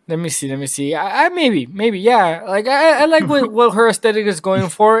 Let me see. I maybe, yeah. Like I like what her aesthetic is going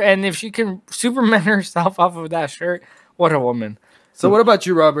for, and if she can Superman herself off of that shirt, what a woman. So what about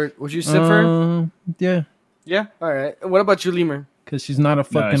you, Robert? Would you simp for her? Yeah, Yeah. All right. What about you, Lemur? because she's not a Nah,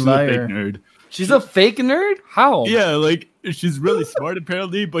 fucking she's a fake liar. nerd. She's a fake nerd. How? Yeah, like she's really smart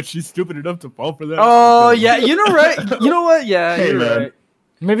apparently, but she's stupid enough to fall for that. Oh yeah. You know right. You know what? Yeah, Hey, you're man. right.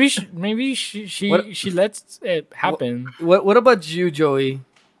 Maybe she What- she lets it happen. What about you, Joey?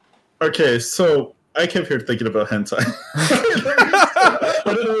 Okay, so I kept here thinking about hentai. I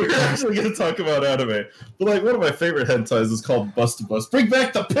didn't know we were actually going to talk about anime. But like, one of my favorite hentais is called Bust to Bust. Bring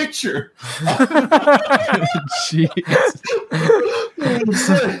back the picture. Jeez.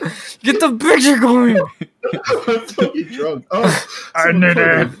 Get the picture going. I'm fucking drunk. Oh, I need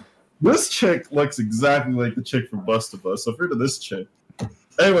it. This chick looks exactly like the chick from Bust to Bust. So I've heard of this chick.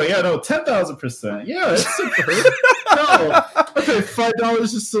 Anyway, yeah, no, 10,000%. Yeah, it's it for her. No, I paid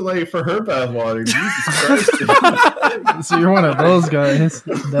 $5 just to like for her bathwater. Jesus Christ. So you're one of those guys.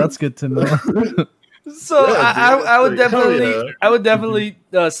 That's good to know. So Yeah, dude, I would like, hell definitely yeah. I would definitely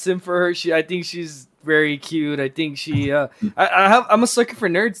simp for her. I think she's very cute. I think she I'm a sucker for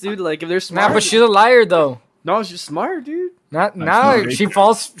nerds, dude. Like if they're smart. Nah, but she's a liar though. No, she's smart, dude. Not That's now. not She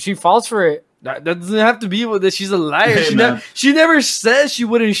falls for it. That doesn't have to be with that. She's a liar. Hey, she, man. she never said she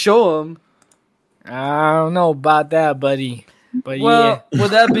wouldn't show him. I don't know about that, buddy. But Well,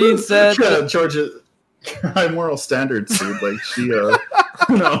 with that being said, Yeah, Georgia, high moral standards, dude. Like she,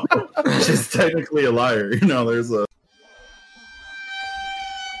 she's technically a liar. You know, there's a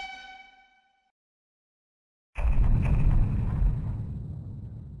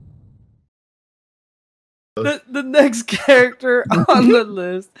next character on the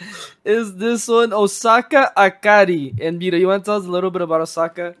list is this one, Osaka Akari. And Vito, you want to tell us a little bit about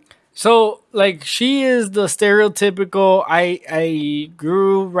Osaka? So, like, she is the stereotypical. I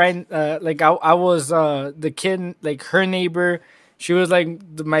grew right. I was the kid, like her neighbor. She was like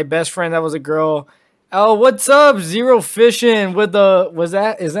my best friend. That was a girl. Oh, what's up? Zero fishing with the is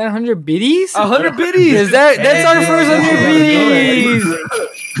that 100 biddies? 100 biddies. Is that's our first 100 biddies?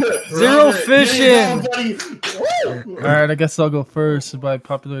 Zero fishing. All right, I guess I'll go first by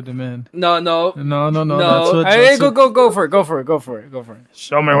popular demand. No. No. No. That's what, Hey, that's what- go for it.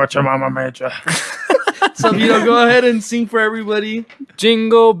 Show me what your mama made you. So Vito, go ahead and sing for everybody.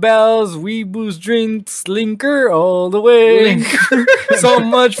 Jingle bells, Weeboos drinks, Linker all the way. So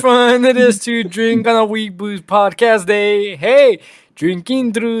much fun it is to drink on a Weeboos podcast day. Hey,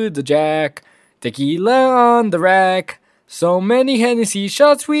 drinking through the jack, tequila on the rack. So many Hennessy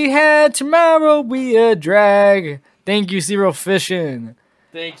shots we had, tomorrow we a drag. Thank you, Zero Fishing.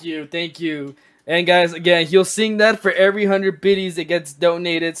 Thank you. And guys, again, he'll sing that for every 100 biddies that gets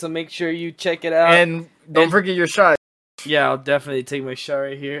donated, so make sure you check it out. And don't forget your shot. Yeah, I'll definitely take my shot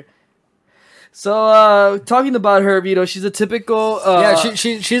right here. So, talking about her, Vito, she's a typical...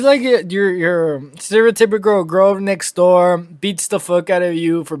 she's like your stereotypical girl next door, beats the fuck out of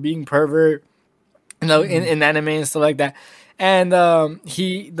you for being pervert, you know, in anime and stuff like that. And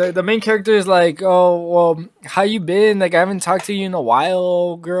the main character is like, oh, well, how you been? Like, I haven't talked to you in a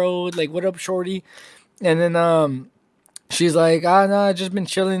while, girl. Like, what up, shorty? And then she's like, no, I just been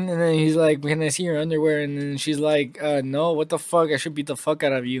chilling. And then he's like, can I see your underwear? And then she's like, no, what the fuck? I should beat the fuck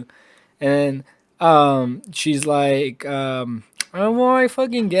out of you. And then she's like, oh, well, I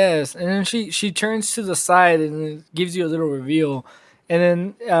fucking guess. And then she turns to the side and it gives you a little reveal.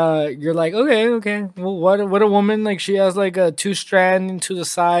 And then you're like, okay. Well, what a woman. Like, she has like a 2-strand to the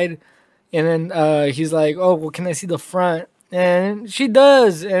side. And then he's like, oh, well, can I see the front? And she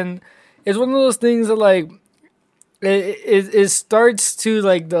does. And it's one of those things that, like, it starts to,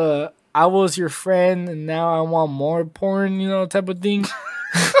 like, the I was your friend and now I want more porn, you know, type of thing.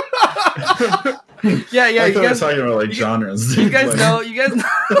 Yeah. I You thought we were guys, talking about like genres. you guys Like, know.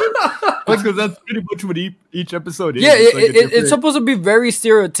 Because that's pretty much what each episode is. Yeah, It's like a it's different- supposed to be very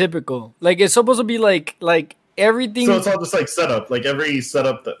stereotypical. Like, it's supposed to be like everything. So it's all just like setup, like every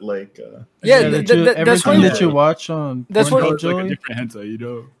setup that like. That's everything why. that you watch on That's Pornhub, what- It's like a Joey. different hentai, you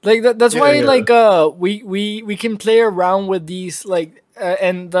know. Like that's Yeah, why yeah. like we can play around with these like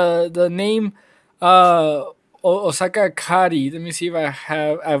and the name Osaka Akari. Let me see if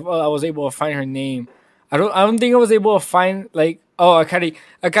I was able to find her name. I don't think I was able to find like Akari.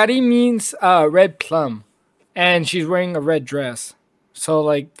 Akari means red plum, and she's wearing a red dress. So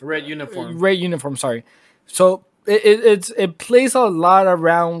like Red uniform. red uniform. Sorry. So it plays a lot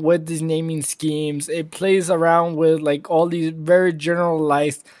around with these naming schemes. It plays around with like all these very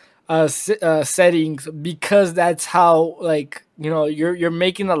generalized settings because that's how, like, you know, you're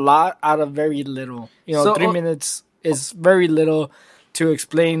making a lot out of very little. You know, So, 3 minutes is very little to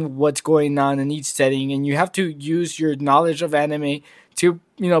explain what's going on in each setting, and you have to use your knowledge of anime to,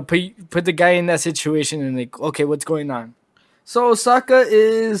 you know, put the guy in that situation and like, okay, what's going on? So Osaka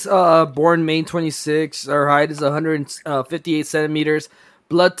is born May 26. Her height is 158 centimeters.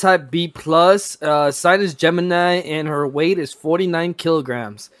 Blood type B plus. Sign is Gemini, and her weight is 49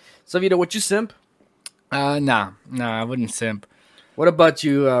 kilograms. So Vito, what you simp? Nah, I wouldn't simp. What about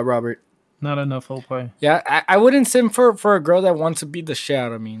you, Robert? Not enough Opie. Yeah, I wouldn't simp for a girl that wants to beat the shit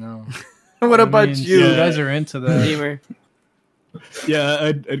out of me. No. What about I mean, you, You guys are into that. Gamer?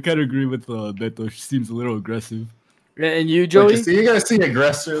 Yeah, I'd kind of agree with Beto. She seems a little aggressive. And you, Like, Joey? you guys see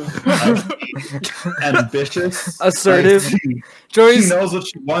aggressive, ambitious, Assertive. Like, she Joey's knows what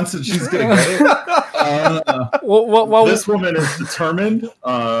she wants and she's gonna get it. what This woman is determined.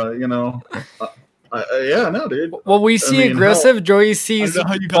 You know. Yeah, no, dude. well, we see mean, aggressive. Joey I sees don't know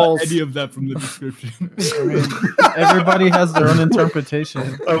how you got balls. any of that from the description. I mean, everybody has their own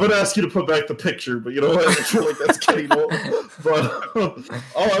interpretation. I would ask you to put back the picture, but you know what? I feel like that's getting old. But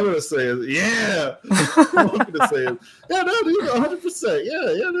all I'm gonna say is, yeah. All I'm gonna say is, yeah, no, dude, 100%.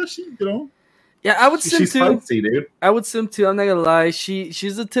 Yeah, no, she, you know, Yeah, I would simp she's too. feisty, dude. I would simp too. I'm not gonna lie.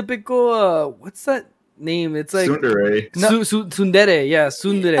 She's a typical what's that name? It's like Tsundere. Tsundere. Yeah,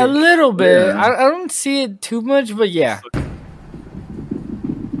 Tsundere. A little bit. Yeah. I don't see it too much, but yeah.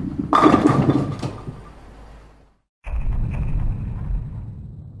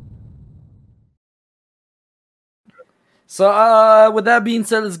 So, with that being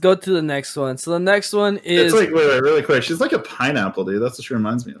said, let's go to the next one. So the next one is It's like, wait, really quick. She's like a pineapple, dude. That's what she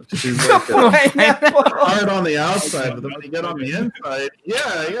reminds me of. She's like hard on the outside, but then when you get on the inside, yeah,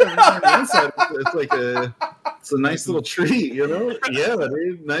 on the inside, it's like a It's a nice little treat, you know. Yeah,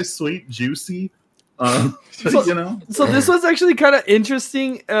 dude. Nice, sweet, juicy. So- You know. So this was actually kind of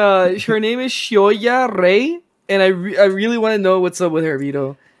interesting. Her name is Shioya Rei, and I really want to know what's up with her,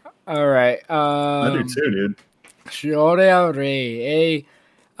 Vito. All right. I do too, dude. Shioya Rei.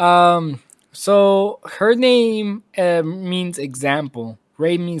 So her name means example.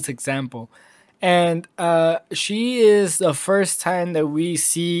 Rei means example, and she is the first time that we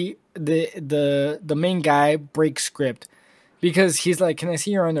see the main guy break script, because he's like, "Can I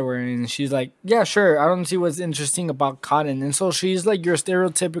see your underwear?" And she's like, "Yeah, sure. I don't see what's interesting about cotton." And so she's like your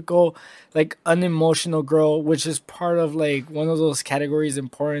stereotypical like unemotional girl, which is part of like one of those categories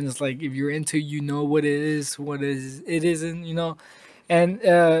important. It's like if you're into, you know what it is, what is it isn't, you know. And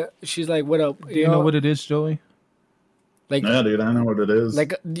she's like, "What up?" Do you know what it is, Joey? Like, Yeah, dude, I know what it is.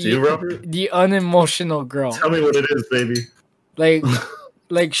 like Do you, Robert? the unemotional girl. Tell me what it is, baby. Like,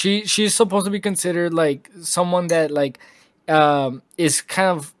 like she's supposed to be considered like someone that like is kind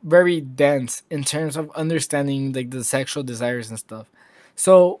of very dense in terms of understanding like the sexual desires and stuff.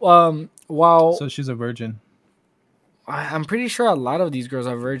 So while So she's a virgin. I'm pretty sure a lot of these girls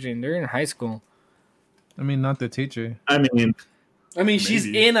are virgin. They're in high school. I mean, not the teacher. I mean, she's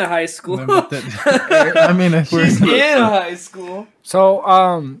Maybe. in a high school. No, but I mean, if we're She's in a high school.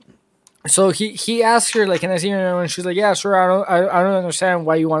 So he asked her like, "Can I see your name?" And she's like, "Yeah, sure. I don't understand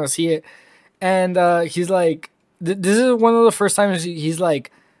why you want to see it." And he's like, "This is one of the first times he's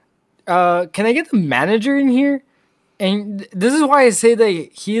like, can I get the manager in here?" And this is why I say that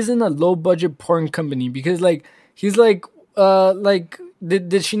he is in a low budget porn company, because like he's like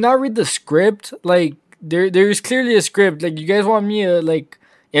did she not read the script? Like there's clearly a script. Like, you guys want me to like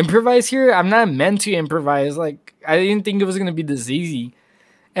improvise here? I'm not meant to improvise. Like, I didn't think it was gonna be this easy.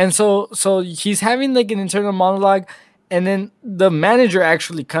 And so he's having like an internal monologue, and then the manager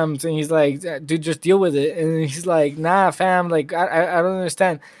actually comes and he's like, "Dude, just deal with it." And he's like, "Nah, fam, like I don't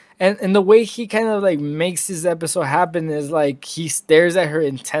understand." And the way he kind of like makes this episode happen is like he stares at her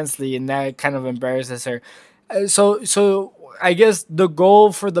intensely, and that kind of embarrasses her. So I guess the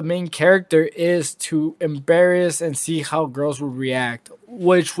goal for the main character is to embarrass and see how girls would react,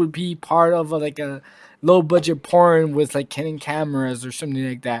 which would be part of a low budget porn with like Canon cameras or something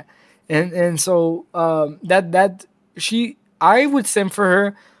like that. And so that I would simp for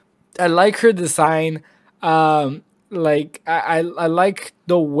her. I like her design. Like I like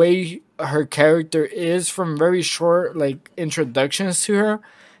the way her character is from very short like introductions to her.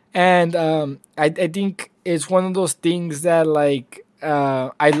 And I think it's one of those things that like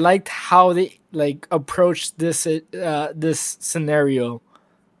I liked how they like approached this scenario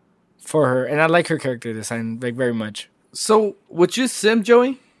for her, and I like her character design like very much. So, would you sim,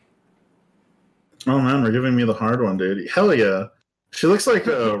 Joey? Oh man, we're giving me the hard one, dude. Hell yeah. She looks like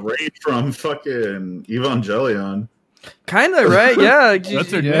a Raid from fucking Evangelion. Kind of, right? Yeah.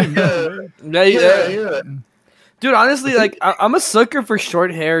 That's her Yeah. name. Yeah. Dude, honestly, like I'm a sucker for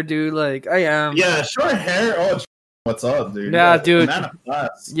short hair, dude. Like I am. Yeah, short hair. Oh, what's up, dude? Yeah, dude. Man of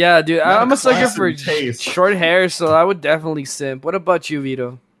class. Yeah, dude. Man I'm of a sucker class for and taste. short hair, so I would definitely simp. What about you,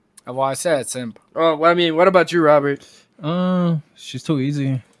 Vito? Well, I said simp. Oh, well, I mean, what about you, Robert? She's too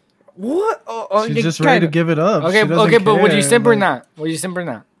easy. What? Oh, She's yeah, just ready to kinda. give it up. Okay, She doesn't but would you care, simp or like- not? Would you simp or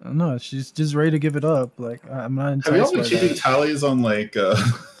not? No, she's just ready to give it up. Like, I'm not Have y'all enticed been by keeping that. tallies on like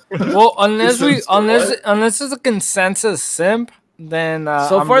Well, unless Simps for what? unless it's a consensus simp, then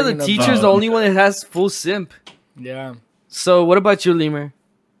So I'm far, the bringing up- teacher's the only one that has full simp. Yeah. So, what about you, Lemur?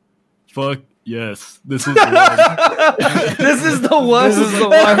 Fuck yes. This is the one. This is the one. This is the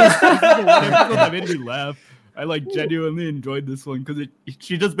one. This is the one episode that made me laugh. I like genuinely enjoyed this one because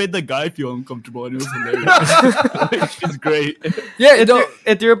she just made the guy feel uncomfortable and it was hilarious. Like, she's great. Yeah,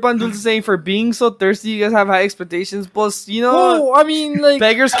 Ethiopan Dulce saying, for being so thirsty, you guys have high expectations. Plus, you know, well, I mean, like,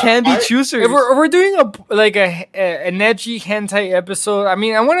 beggars can be choosers. if we're doing an edgy hentai episode, I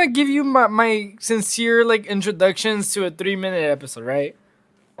mean, I want to give you my sincere like introductions to a 3-minute episode, right?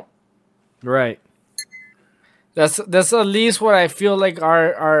 Right. That's at least what I feel like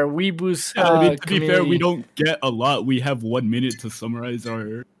our weeboos. I mean, to be fair, community- we don't get a lot. We have 1 minute to summarize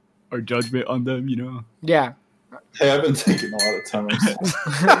our judgment on them, you know. Yeah, Hey, I've been taking a lot of time.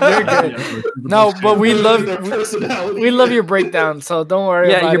 you're good. No, but we love Their personality. we love your breakdown, so don't worry.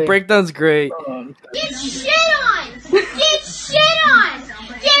 Yeah, about your it. breakdown's great. Get shit on! Get shit on!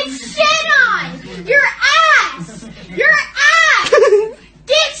 Get shit on! Your ass! Your ass!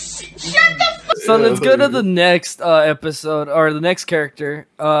 Shut the fuck So let's go to the next episode, or the next character,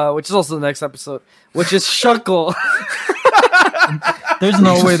 which is also the next episode, which is Shuckle. There's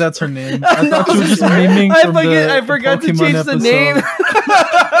no way that's her name. I thought she was just miming from the I forgot to Pokemon change the episode. name.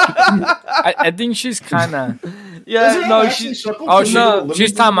 I think she's Kana. Yeah, no, she's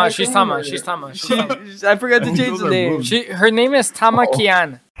She's Tama. She's Tama. She's Tama. She's Tama. I forgot to change Those the are name. moves. Her name is Tama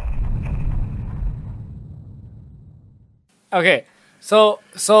Kian. Okay, so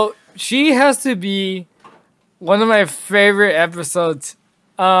she has to be one of my favorite episodes,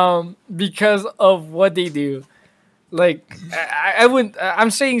 because of what they do. Like, I wouldn't. I'm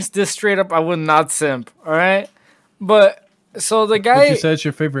saying this straight up. I would not simp. All right, but so the But guy you said it's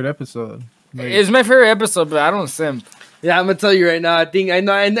your favorite episode. Like, is my favorite episode, but I don't simp. Yeah, I'm gonna tell you right now. I think I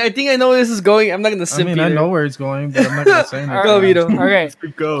know where this is going. I'm not gonna I simp mean, either. I know where it's going, but I'm not gonna say anything. Go, Vito. Okay,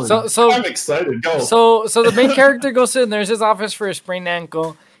 Keep going. so I'm excited. Go. So the main character goes to the nurse's office for a sprained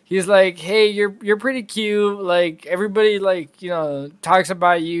ankle. He's like, "Hey, you're pretty cute. Like everybody talks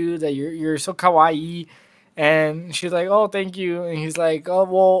about you, that you're so kawaii." And she's like, "Oh, thank you." And he's like, "Oh,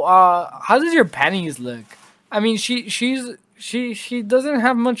 well, how does your panties look?" I mean, she doesn't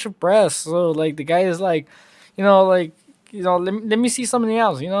have much of breasts, so like the guy is like, let me see something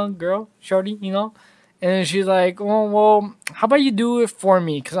else, girl, shorty, And then she's like, "Oh, well, how about you do it for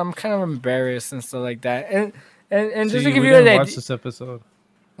me? Because I'm kind of embarrassed and stuff like that." And just See, to give we you an didn't idea, watch this episode.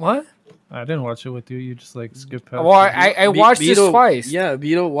 what? I didn't watch it with you. You just like skipped past. Well, it. I watched this twice. Yeah,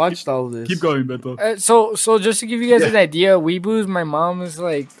 Vito watched all of this. Keep going, Beto. So just to give you guys an idea, Weeboo's, my mom is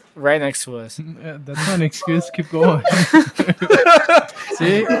like right next to us. Yeah, that's not an excuse. Keep going.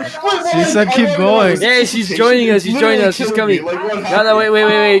 See, she said keep going. Yeah, she's joining us. She's joining us. She's coming. No,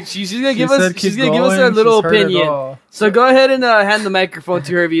 wait. She's gonna give us. She's gonna give us a little opinion. So go ahead and hand the microphone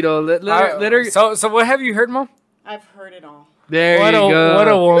to her, Vito. Let her. So what have you heard, Mom? I've heard it all. There What you go. What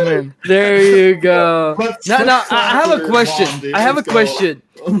a woman. There you go. Let's Now, I have a talk question. Mom, dude. I have a Let's go. question.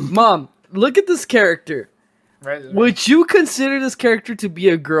 Mom, look at this character. Right. Would you consider this character to be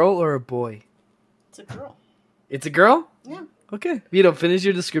a girl or a boy? It's a girl. It's a girl? Yeah. Okay. Vito, finish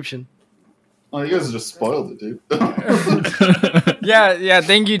your description. Oh, you guys just spoiled it, dude. Yeah.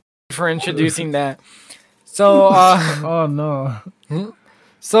 Thank you for introducing that. So, Oh no.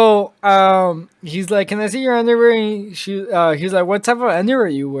 So, he's like, "Can I see your underwear?" And he's like, "What type of underwear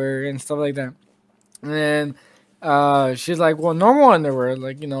you wear?" and stuff like that. And she's like, "Well, normal underwear,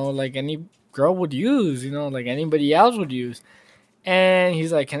 like any girl would use, like anybody else would use." And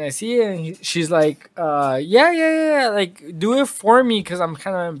he's like, "Can I see it?" And she's like, yeah, like do it for me because I'm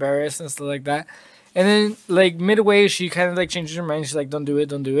kind of embarrassed and stuff like that." And then like midway, she kind of like changes her mind. She's like, don't do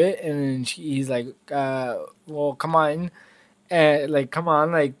it." And then he's like, "Well, come on." Come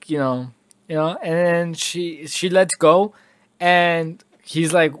on, and then she lets go, and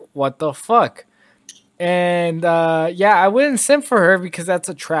he's like, "What the fuck?" And I wouldn't simp for her because that's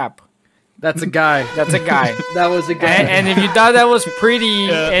a trap. That's a guy. That's a guy. That was a guy. and if you thought that was pretty,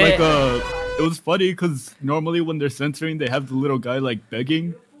 Yeah, it was funny because normally when they're censoring, they have the little guy like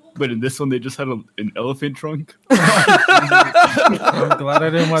begging, but in this one they just had an elephant trunk. I'm glad I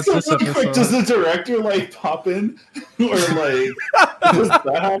didn't watch this Like, episode. does the director like pop in, or like does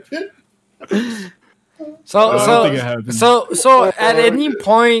that happen? I don't think it happened. so at any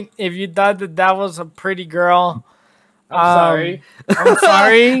point, if you thought that was a pretty girl, I'm sorry. I'm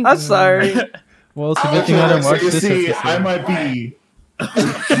sorry. I'm sorry. Well, it's a good thing I didn't So watch you this see, episode. I might be.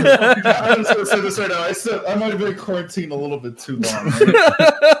 I'm just gonna say this right now. I might have been quarantined a little bit too long.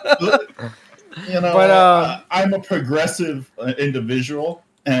 But, I'm a progressive individual,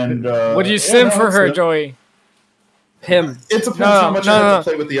 and Would you simp for her, Joey? Him. It depends how much I have to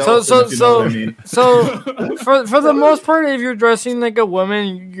play with the elephant. if you know what I mean. So for the most part, if you're dressing like a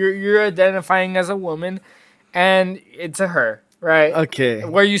woman, you're identifying as a woman, and it's a her, right? Okay.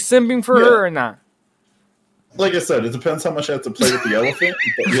 Were you simping for her or not? Like I said, it depends how much I have to play with the elephant.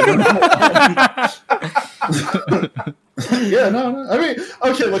 But, yeah, no. I mean,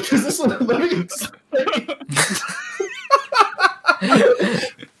 okay, look, because this one, let me explain.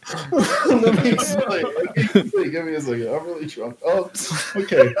 Give me a second. I'm really drunk. Oh,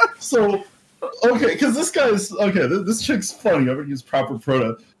 okay. So, because this guy's okay. This chick's funny. I'm gonna use proper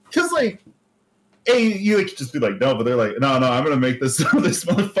pronoun. Because you could just be like, no, but they're like, no, I'm gonna make this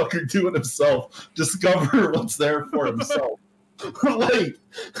motherfucker do it himself. Discover what's there for himself. There's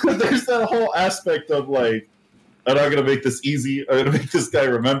that whole aspect of I'm not gonna make this easy. I'm gonna make this guy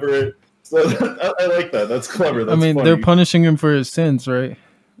remember it. So I like that. That's clever. That's funny. they're punishing him for his sins, right?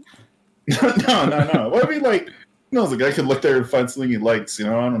 No. Well, I mean, the guy could look there and find something he likes. I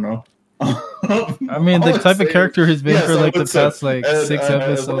don't know. I mean, the type of character he's been for the past 6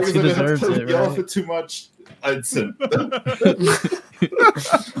 episodes, he deserves it, The right? elephant too much. I'd sin. All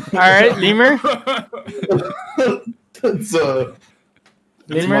right, Lemur. That's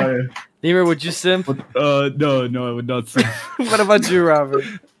Lemur? Lemur, would you simp? No, I would not say. What about you, Robert?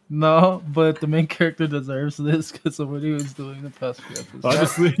 No, but the main character deserves this because of what he was doing the past few episodes.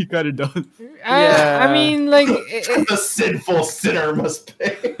 Honestly, he kind of does. I mean, like, The sinful sinner must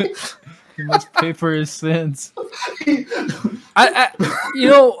pay. He must pay for his sins.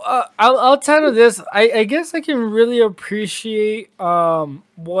 outside of this, I guess I can really appreciate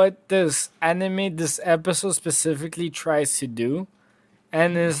what this episode specifically tries to do,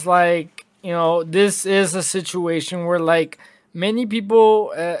 and it's like, this is a situation where like many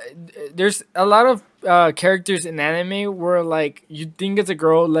people, there's a lot of characters in anime where like you think it's a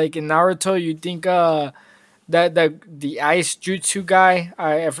girl, like in Naruto you think that the ice jutsu guy,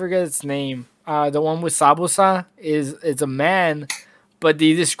 I forget its name, the one with Sabusa is a man, but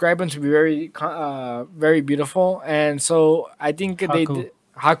they describe him to be very very beautiful, and so I think they Haku. did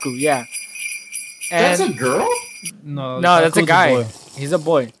Haku, yeah. That's And a girl? no, that's a Haku's guy. boy. He's a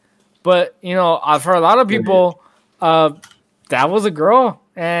boy, but for a lot of people, that was a girl,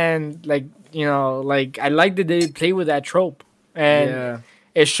 and like I like that they play with that trope, and Yeah.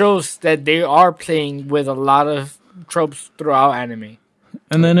 it shows that they are playing with a lot of tropes throughout anime.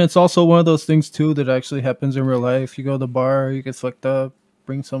 And then it's also one of those things too that actually happens in real life. You go to the bar, you get fucked up,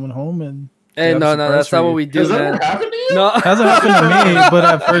 bring someone home, and Hey, they no, have a no, surprise that's for not you. what we do, Has that man. ever happened to you? No, It hasn't happened to me, but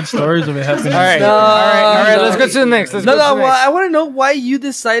I've heard stories of it happening. All right, No, all right. no. Let's go to the next. Let's no, go to no. the Well, next. I want to know why you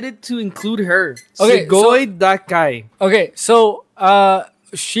decided to include her. Okay, Sugoi Dakai. Okay, so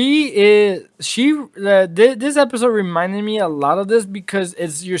this episode reminded me a lot of this because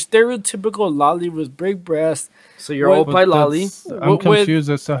it's your stereotypical lolly with big breasts So you're What- all by Lolly. I'm With- confused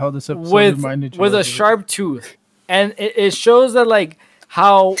as to how this episode with reminded you with of a it. sharp tooth, and it shows that like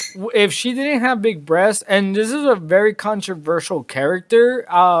how if she didn't have big breasts, and this is a very controversial character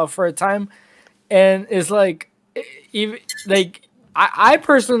for a time, and it's like even like I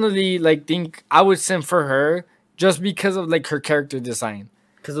personally like think I would simp for her just because of like her character design.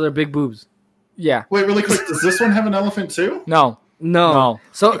 Because of their big boobs. Yeah, Wait, really quick. Does this one have an elephant too? no. No. No.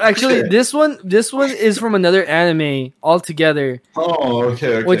 So actually, Shit. this one is from another anime altogether. Oh,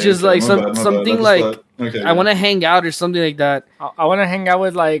 okay. Which is like My some- bad, my bad. something I just like, thought- okay. I want to hang out or something like that. I want to hang out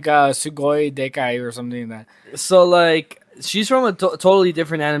with like Sugoi Dekai or something like that. So like, she's from a totally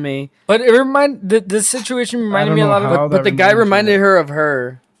different anime, But it this situation reminded don't me a know lot how. of but the guy reminds you reminded of- her of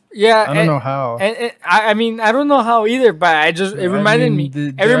her. yeah. I don't know how. And I mean I don't know how either, but it reminded me. It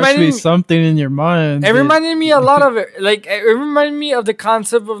There has to reminded be me. something in your mind. It that- reminded me a lot of it. Like it reminded me of the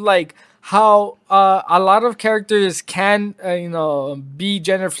concept of like how a lot of characters can be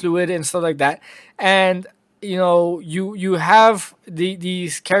gender fluid and stuff like that, and you have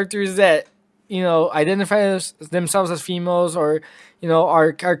these characters that identify themselves as females, or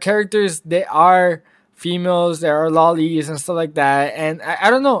are characters that are females, there are lollies and stuff like that, and I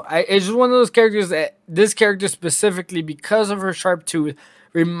don't know. It's just one of those characters that this character specifically, because of her sharp tooth,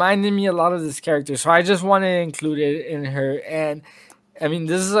 reminded me a lot of this character. So I just wanted to include it in her. And I mean,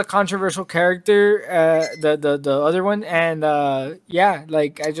 this is a controversial character, the other one, and it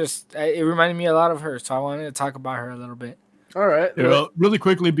reminded me a lot of her. So I wanted to talk about her a little bit. All right. Really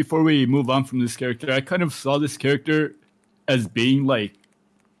quickly before we move on from this character, I kind of saw this character as being like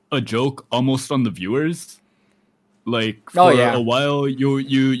a joke almost on the viewers. Like for a while,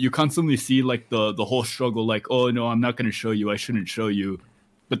 you constantly see like the whole struggle, like, oh no, I'm not gonna show you, I shouldn't show you.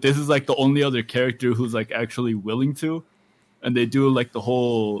 But this is like the only other character who's like actually willing to, and they do like the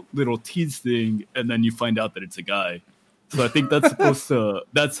whole little tease thing, and then you find out that it's a guy. So I think that's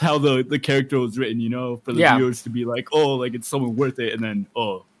how the character was written, for the viewers to be like, oh, like it's someone worth it, and then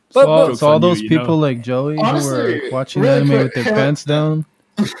So joke's all on those you, people like Joey Honestly, who are watching really anime quick, with their pants down.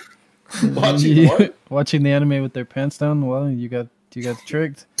 Watching what? Watching the anime with their pants down. Well, you got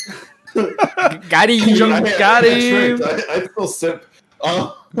tricked. Got him. Got him. I still simp.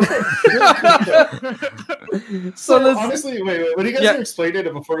 So let's. Honestly, wait. When you guys Yeah. were explaining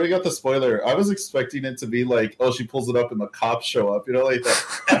it before we got the spoiler, I was expecting it to be like, oh, she pulls it up and the cops show up. Like the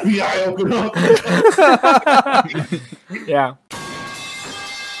FBI open up. Yeah.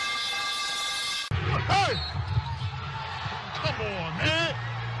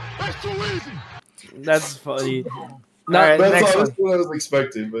 That's funny. All right, That's next honestly one. what I was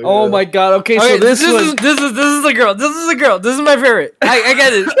expecting. But Oh yeah. my god. Okay, so Okay, this was. this is a girl. This is a girl. This is my favorite. I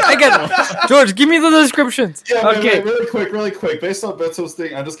get it. I get it. George, give me the descriptions. Yeah, Okay. wait, really quick. Based on Betso's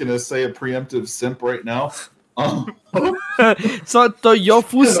thing, I'm just gonna say a preemptive simp right now. So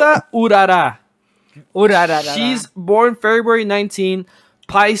Toyofusa Urara. Urarara. She's born February 19,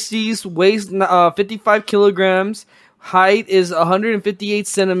 Pisces, weighs 55 kilograms, height is 158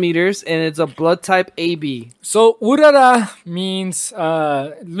 centimeters, and it's a blood type AB. So Urara means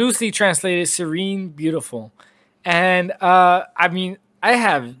loosely translated serene, beautiful. And I mean, I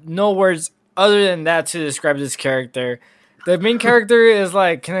have no words other than that to describe this character. The main character is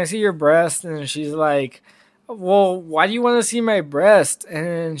like, "Can I see your breast?" And she's like, "Well, why do you want to see my breast?"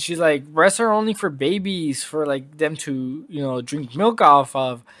 And she's like, "Breasts are only for babies, for like them to, drink milk off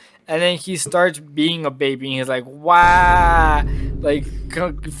of." And then he starts being a baby, and he's like, "Wow, like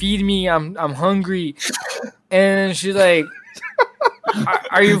feed me, I'm hungry." And she's like,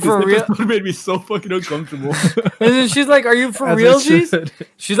 "Are you for real?" It made me so fucking uncomfortable. And then she's like, "Are you for As it realsies?" should.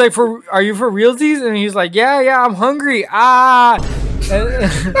 She's like, "Are you for realsies?" And he's like, "Yeah, I'm hungry." And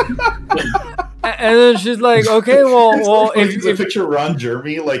then she's like, "Okay, well, if picture Ron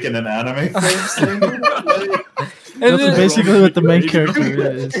Jeremy like in an anime film, like, and That's then, basically what the main character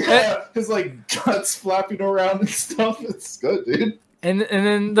is. yeah, his like guts flapping around and stuff. It's good, dude. and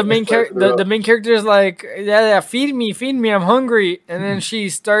then the main character, the main character is like, yeah, feed me, I'm hungry." And then she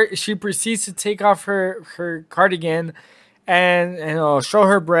proceeds to take off her cardigan and show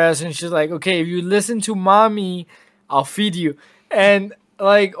her breast, and she's like, "Okay, if you listen to mommy, I'll feed you." And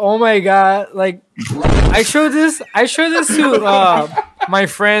like, oh my god, like I showed this to my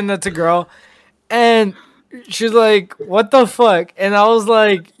friend that's a girl, and she's like, "What the fuck?" And I was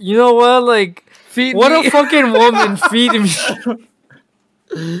like, "You know what? Like, Feed what me. a fucking woman, feed me."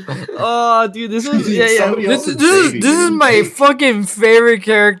 Oh, dude, this was Somebody This else's is baby, this is dude. my fucking favorite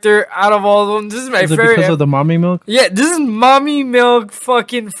character out of all of them. This is my Is it favorite. because of the mommy milk? Yeah, this is mommy milk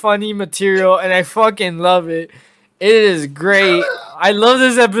fucking funny material, and I fucking love it. It is great. I love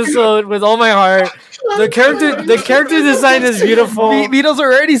this episode with all my heart. The character design is beautiful. Vito's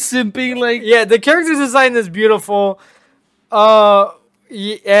already simping. Like, Yeah, the character design is beautiful. And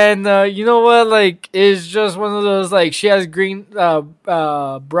you know what? Like, it's just one of those, like, she has green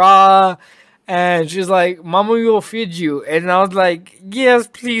bra, and she's like, "Mama will feed you." And I was like, "Yes,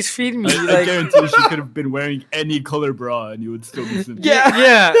 please feed me." I Like, guarantee she could have been wearing any color bra and you would still be simple.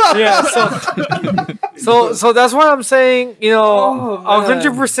 yeah. So that's what I'm saying. Oh, man.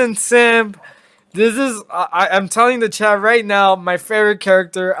 100% simp. This is I'm telling the chat right now, my favorite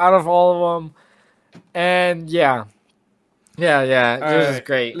character out of all of them. And yeah, this is right,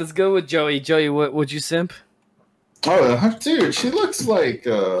 great. let's go with Joey. Joey, what would you simp? Oh, dude, she looks like.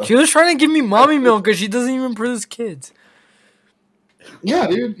 She was trying to give me mommy milk because she doesn't even produce kids. Yeah,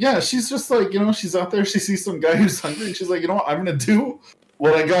 dude. Yeah, she's just like, she's out there. She sees some guy who's hungry, and she's like, you know what? I'm gonna do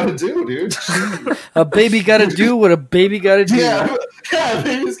what I gotta do, dude. A baby gotta do what a baby gotta do. Yeah, a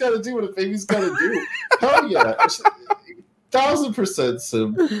baby's gotta do what a baby's gotta do. Hell yeah, 1000%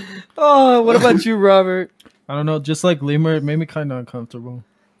 sim. Oh, what about you, Robert? I don't know. Just like Lemur, it made me kind of uncomfortable.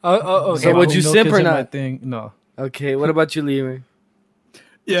 Okay. So would you Milk simp or isn't my not? thing. No. Okay, what about you, Lemur?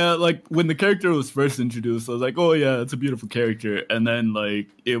 Yeah, like when the character was first introduced, I was like, "Oh yeah, it's a beautiful character," and then like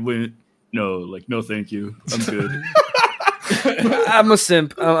it went, no, thank you, I'm good. I'm a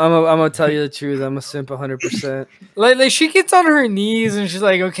simp. I'm gonna tell you the truth. I'm a simp 100%. Like she gets on her knees and she's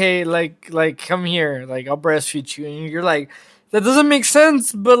like, "Okay, like come here, like I'll breastfeed you." And you're like, "That doesn't make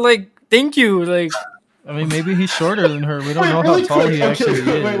sense," but like, thank you, like. I mean, maybe he's shorter than her. We don't know really how tall quick, he actually is.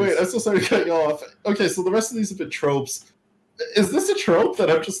 Wait. I'm so sorry to cut you off. Okay, so the rest of these have been tropes. Is this a trope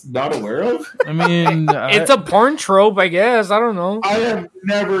that I'm just not aware of? I mean, It's a porn trope, I guess. I don't know. I have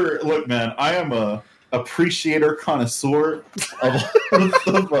never look, man. I am a appreciator connoisseur of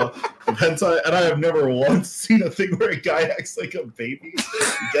hentai, and I have never once seen a thing where a guy acts like a baby.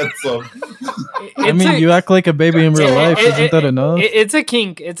 Gets them. I mean, you act like a baby in real life. Isn't that enough? It's a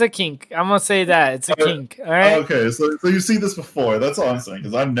kink. It's a kink. I'm gonna say that it's a kink. All right. Okay, so you've seen this before. That's all I'm saying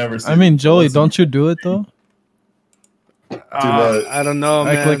because I've never seen. I mean, this. Joey, don't you do it though? I don't know,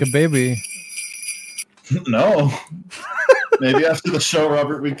 man. Act like a baby. No. Maybe after the show,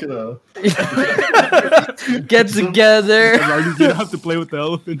 Robert, we could Get together. As long as you don't have to play with the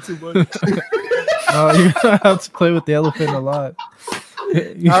elephant too much. You're gonna have to play with the elephant a lot.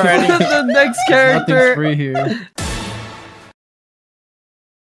 Alrighty. The next Nothing's character. free here.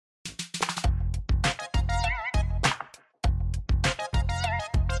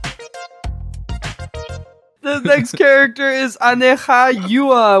 The next character is Aneha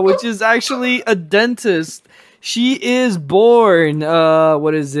Yua, which is actually a dentist. She is born,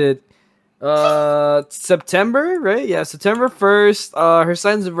 what is it? September, right? Yeah, September 1st. Her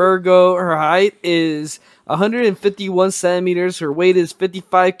sign's Virgo. Her height is 151 centimeters. Her weight is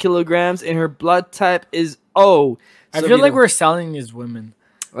 55 kilograms. And her blood type is O. I feel like we're selling these women.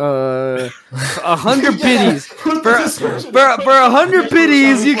 100 biddies. For 100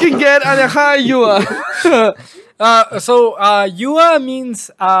 biddies, you can get Aneha Yua. So Yua means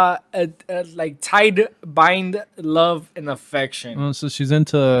like tied, bind, love, and affection. Oh, so she's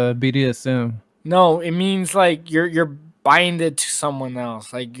into BDSM. No, it means like you're bind it to someone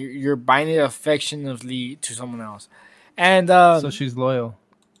else. Like you're binding it affectionately to someone else. And So she's loyal.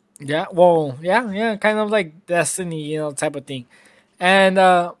 yeah, well, yeah, kind of like destiny, type of thing. And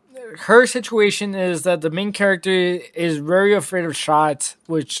her situation is that the main character is very afraid of shots,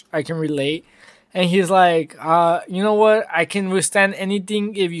 which I can relate. And he's like, you know what? I can withstand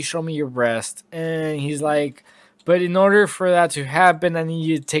anything if you show me your breast. And he's like, but in order for that to happen, I need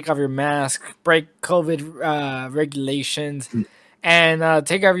you to take off your mask, break COVID regulations, and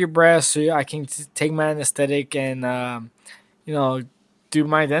take off your breast so I can take my anesthetic and, do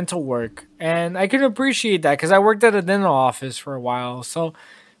my dental work. And I can appreciate that because I worked at a dental office for a while. So,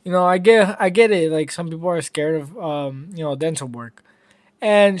 I get it. Like some people are scared of, dental work.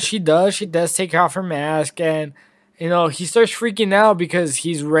 And she does take off her mask, and he starts freaking out because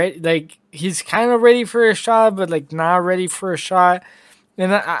he's ready. Like he's kind of ready for a shot, but like not ready for a shot.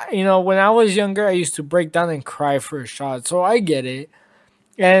 And when I was younger, I used to break down and cry for a shot, so I get it.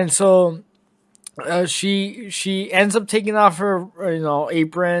 And so she ends up taking off her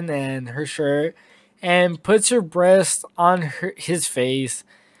apron and her shirt, and puts her breast on his face,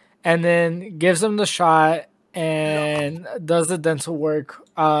 and then gives him the shot and does the dental work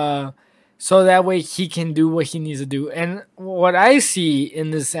so that way he can do what he needs to do. And what I see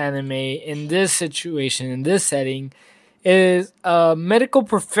in this anime, in this situation, in this setting, is a medical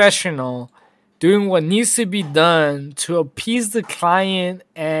professional doing what needs to be done to appease the client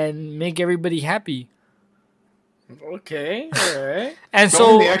and make everybody happy. Okay, all right. And Going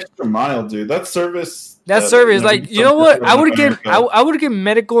so the extra mile, dude. That service. like, you know what? I would get America. I would get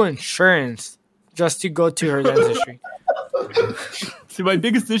medical insurance just to go to her dentistry. See, my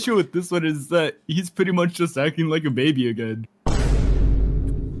biggest issue with this one is that he's pretty much just acting like a baby again.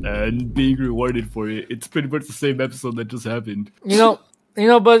 And being rewarded for it. It's pretty much the same episode that just happened.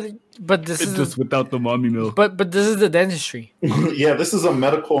 But this It's is just without the mommy milk. but this is the dentistry. Yeah, this is a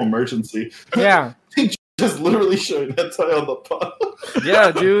medical emergency. Yeah. Just literally showing that tie on the pod.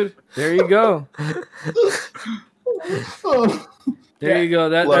 Yeah, dude. There you go. There you go.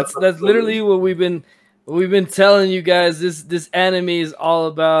 That's literally what we've been telling you guys. This anime is all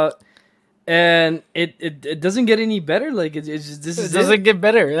about, and it doesn't get any better. Like it's just It doesn't get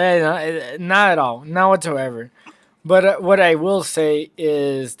better. Not at all. Not whatsoever. But what I will say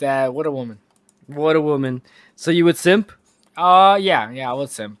is that what a woman. What a woman. So you would simp? Yeah, I would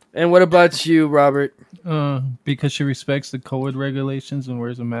simp. And what about you, Robert? Because she respects the COVID regulations and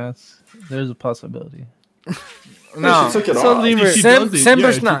wears a mask, there's a possibility. No. She took it So off. Lemur, She Simp doesn't.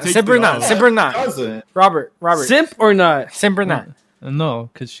 Yeah, she not. takes Simp it or not. off. Simp or She not. doesn't. Robert. simp or not? Simp or not. No,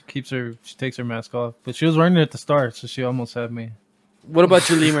 because she takes her mask off. But she was wearing it at the start, so she almost had me. What about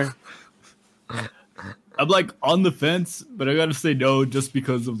you, Lemur? I'm like on the fence, but I gotta say no just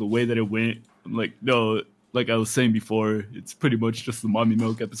because of the way that it went. I'm like, no, like I was saying before, it's pretty much just the mommy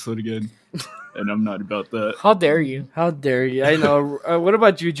milk episode again. And I'm not about that. How dare you? How dare you? I know. What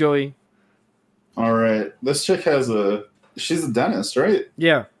about you, Joey? All right. This chick she's a dentist, right?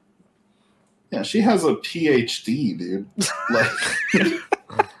 Yeah. Yeah, she has a PhD, dude. Like,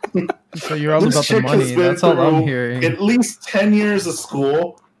 So you're all this about the chick has money. been That's all I'm through hearing. At least 10 years of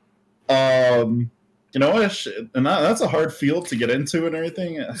school. You know what? And that's a hard field to get into and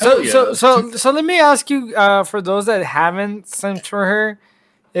everything. Hell yeah. So let me ask you, for those that haven't sent for her,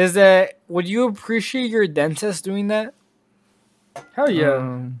 is that would you appreciate your dentist doing that? Hell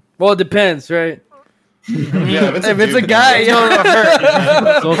yeah. Well, it depends, right? Yeah, If it's a guy, No, no,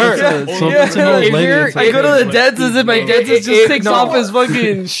 her. So if it's an old If lady, you're- it's I go to the okay. dentist and my dentist just If- takes no. off his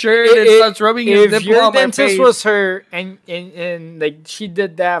fucking shirt and starts rubbing his If nipple your on my dentist face. was her and like she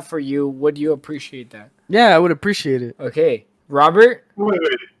did that for you, would you appreciate that? Yeah, I would appreciate it. Okay, Robert. Wait.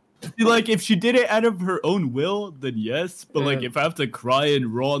 See, like if she did it out of her own will, then yes. But like Yeah. if I have to cry and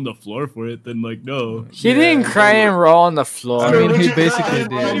roll on the floor for it, then like no. He didn't cry and roll on the floor. I mean, Would he you basically cry did.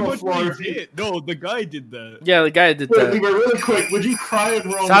 and roll Pretty on much the what floor? he did. No, the guy did that. Yeah, the guy did Wait, that. Lever, really quick, would you cry and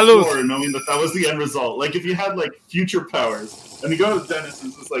roll on Salud. the floor knowing that was the end result? Like, if you had, like, future powers, and you go to the dentist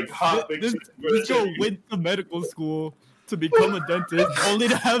and it's just, like, hot, big This shit, girl went to medical school to become a dentist, only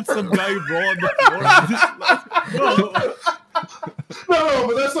to have some guy roll on the floor. No. No,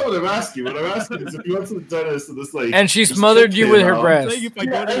 but that's not what I'm asking. What I'm asking is if you went to the dentist and this, like... And she this smothered chick you came with her out, breast. Saying if I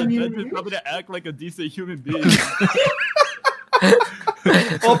go Yeah, to I the mean- dentist, I'm gonna act like a decent human being.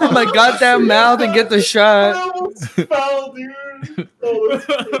 Open my goddamn mouth and get the That shot. was foul, dude. That was,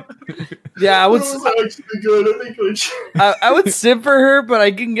 Yeah, that was actually good. I think we should... I would simp for her, but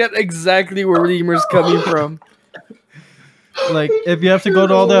I can get exactly where Lemur's coming from. Like, if you have to go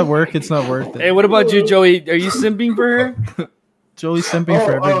to all that work, it's not worth it. Hey, what about you, Joey? Are you simping for her? Joey's simping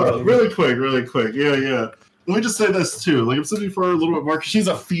for everybody. Really quick. Yeah. let me just say this too. Like I'm sitting for a little bit more. 'Cause she's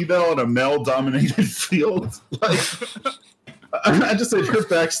a female in a male-dominated field. Like I just say her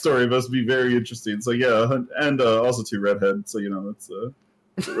backstory must be very interesting. So yeah, and also too redhead. So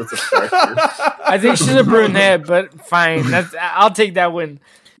that's a factor. I think she's a brunette, but fine. I'll take that win.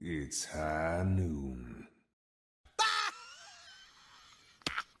 It's high noon.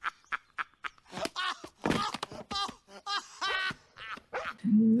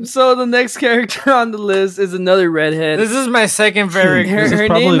 So the next character on the list is another redhead. This is my second favorite. Her This is name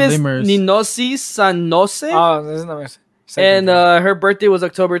probably is Lemurs. Ninosi Sanose. Oh, this is not my second. And her birthday was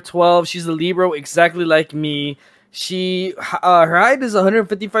October 12th. She's a Libra, exactly like me. Her height is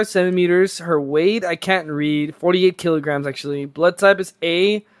 155 centimeters. Her weight, I can't read, 48 kilograms actually. Blood type is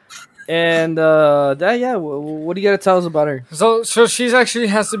A. And what do you gotta tell us about her? So she's actually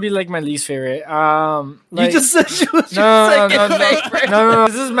has to be like my least favorite. You just said she was your no, second favorite. no.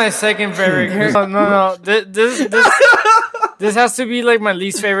 This is my second favorite. No. This has to be like my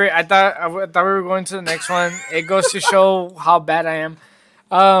least favorite. I thought we were going to the next one. It goes to show how bad I am.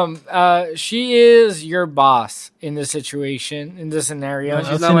 She is your boss in this situation, in this scenario. I've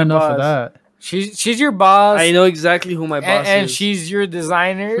she's seen not my enough boss. of that. She's your boss. I know exactly who my boss and is. she's your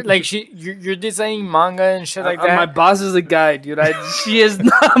designer. Like you're designing manga and shit like that. My boss is a guy, dude. She is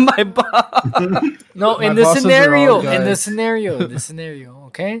not my boss. No, My in the bosses are scenario, all in the guys. scenario,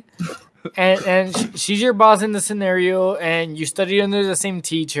 okay. And she's your boss in the scenario, and you study under the same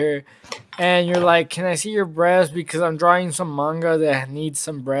teacher, and you're like, "Can I see your breasts? Because I'm drawing some manga that needs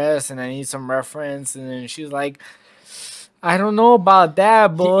some breasts, and I need some reference." And then she's like, "I don't know about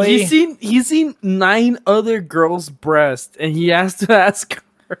that, boy." He's seen 9 other girls' breasts, and he has to ask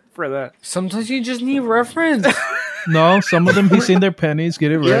her for that. Sometimes you just need reference. No, some of them he's seen their pennies.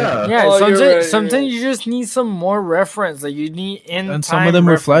 Get it right. Yeah. Yeah, Oh, sometimes, you're right, sometimes you just need some more reference. Like you need And some of them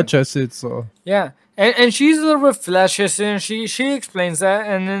were flat chested. So Yeah, and she's a little bit flashes, and she explains that,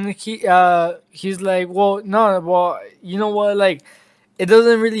 and then he's like, well, you know what, like, it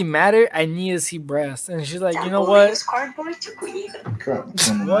doesn't really matter. I need to see breasts, and she's like, you know what? What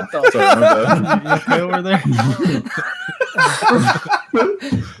the? Sorry, my bad. you okay over there?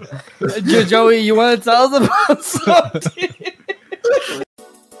 Joey, you want to tell us about something?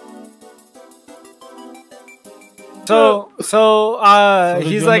 So So did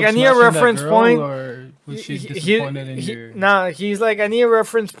he's you like, end I up need a smashing that reference girl, point. Or was she disappointed in your? Nah, he's like, I need a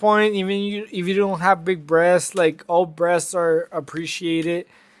reference point. Even if you don't have big breasts, like all breasts are appreciated.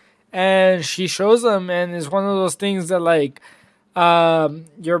 And she shows them, and it's one of those things that like,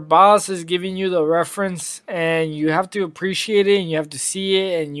 your boss is giving you the reference, and you have to appreciate it, and you have to see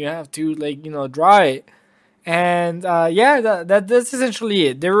it, and you have to like draw it. And that's essentially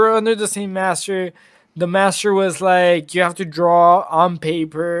it. They were under the same master. The master was like, you have to draw on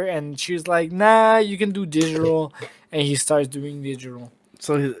paper, and she was like, nah, you can do digital, and he starts doing digital.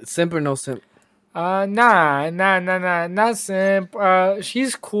 So simp or no simp? Nah, not simp.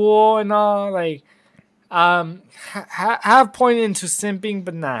 She's cool and all, like, have pointed into simping,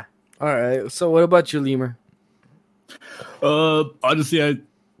 but nah. All right. So what about you, Lemur? Honestly,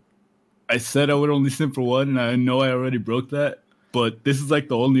 I said I would only simp for one, and I know I already broke that. But this is like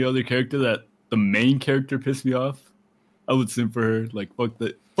the only other character that the main character pissed me off. I would simp for her. Like fuck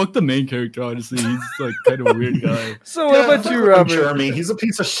the main character. Honestly, he's like kind of a weird guy. So what about you, Robert? Jeremy, he's a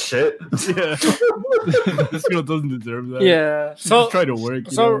piece of shit. Yeah, this girl doesn't deserve that. Yeah. She's just trying to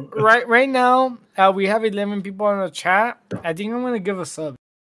work. So right now, we have 11 people on the chat. I think I'm gonna give a sub.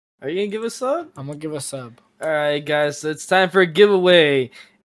 Are you gonna give us a sub? I'm gonna give a sub. All right, guys. So it's time for a giveaway.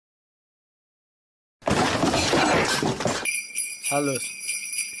 Salud.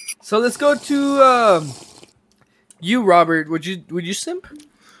 So let's go to you, Robert. Would you simp?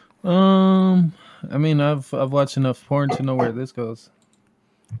 I mean, I've watched enough porn to know where this goes.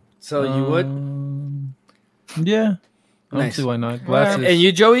 So you would? Yeah. I don't Nice. see why not. Glasses. And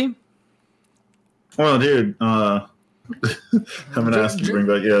you, Joey? Well, dude, I'm gonna ask you to bring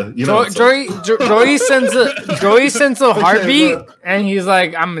back. Yeah, you know. Joey sends a heartbeat, and he's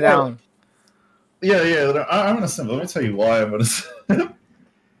like, I'm down. Yeah. I'm gonna simp. Let me tell you why I'm gonna simp.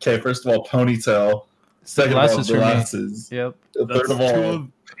 Okay, first of all, ponytail. Second Glasses of for all, me. glasses. Yep. Third of all,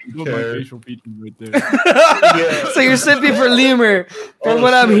 two of my hair. facial features right there. Yeah. So you're simping for Lemur. From Oh,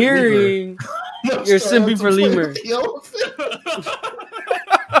 what I'm shit, hearing. No, You're sorry, simping I'm for to play Lemur. with the elephant.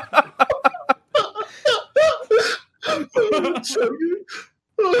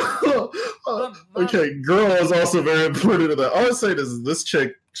 Okay, girl is also very important to that. All I'm saying is this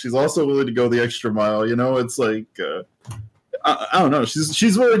chick, she's also willing to go the extra mile. You know, it's like I don't know.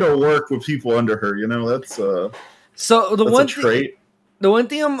 She's willing to work with people under her. You know, that's So the that's one a trait. the one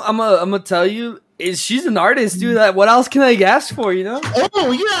thing I'm gonna tell you She's an artist, dude. Like, what else can I ask for? You know?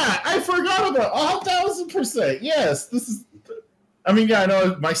 Oh yeah, I forgot about 1,000%. Yes, this is. I mean, yeah, I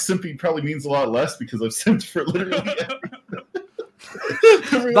know my simping probably means a lot less because I've simped for literally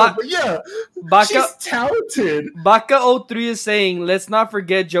everyone. But yeah, she's talented. Baka03 is saying, let's not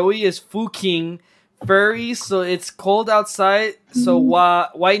forget Joey is fucking furry, so it's cold outside. So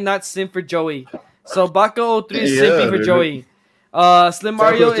why not simp for Joey? So Baka03 is simping for Joey. Slim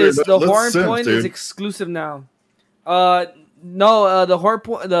Mario is the horn point is exclusive now. No, the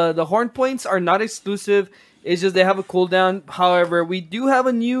horn points are not exclusive. It's just they have a cooldown. However, we do have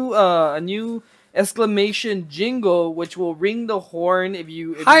a new exclamation jingle which will ring the horn if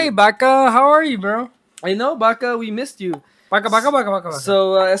Hi, Baka. How are you, bro? I know, Baka. We missed you. Baka.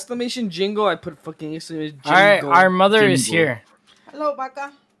 So exclamation jingle. I put fucking exclamation jingle. All right, our mother is here. Hello,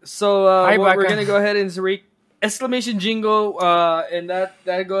 Baka. So Hi, we're gonna go ahead and read exclamation jingle. And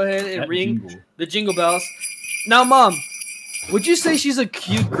that go ahead and ring the jingle bells. Now, Mom. Would you say she's a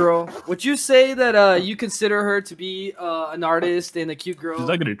cute girl? Would you say that you consider her to be an artist and a cute girl? She's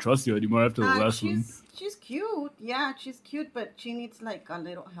not gonna trust you anymore after the last one. She's cute. Yeah, she's cute, but she needs like a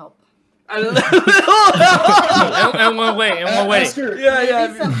little help. And one way. Yeah. Maybe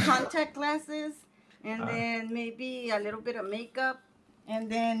some contact glasses, and then maybe a little bit of makeup,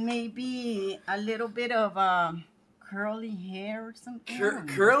 and then maybe a little bit of curly hair or something.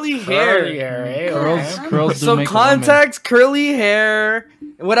 Curly hair. Curls. So contacts, curly hair.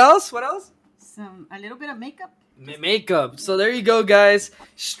 And what else? A little bit of makeup. Makeup. So there you go, guys.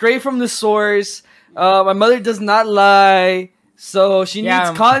 Straight from the source. My mother does not lie. So she needs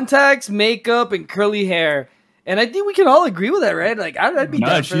contacts, makeup, and curly hair. And I think we can all agree with that, right? Like, I'd be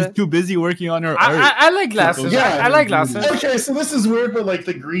down for that. She's too busy working on her art. I like glasses. Yeah, I like glasses. Okay, so this is weird, but like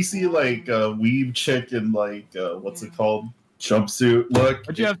the greasy, like weave chick in like what's it called, jumpsuit look.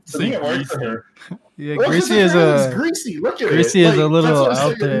 What'd you have to say? It worked for her. Yeah, Greasy is a greasy. Look at Greasy it. is a little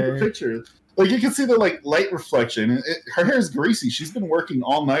out there. Picture. Like you can see the like light reflection. Her hair is greasy. She's been working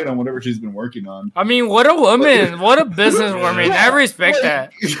all night on whatever she's been working on. I mean, what a woman! What a businesswoman! Yeah, I respect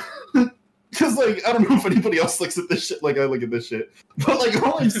that. Because like I don't know if anybody else looks at this shit like I look at this shit, but like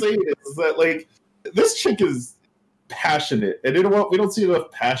all I'm saying is that like this chick is passionate, and you know what? We don't see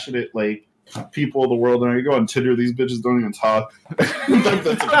enough passionate like people in the world. And you go on Tinder, these bitches don't even talk.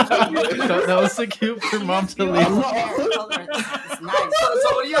 That was so cute for Mom to leave. It's nice.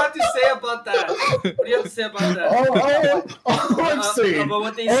 So what do you have to say about that? All I'm saying, about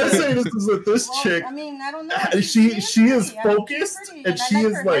what they all I'm said. saying is that this chick, I mean, I don't know. she is She's focused, pretty, and I she like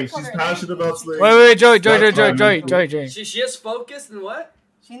is her like hair she's color. passionate about things. Wait, Joy. She is focused and what?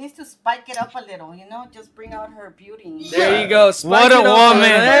 She needs to spike it up a little, just bring out her beauty. There you go. What a woman!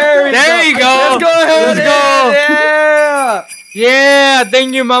 There you go. Let's go ahead. Let's go. Yeah. Yeah,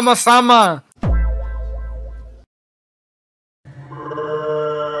 thank you, Mama Sama.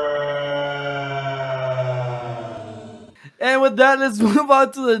 And with that, let's move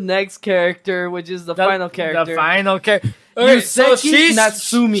on to the next character, which is the final character. The final character. Okay, so Yuseki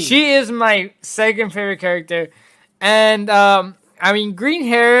Natsumi. She is my second favorite character, and I mean, green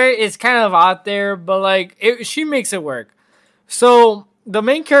hair is kind of out there, but like she makes it work. So the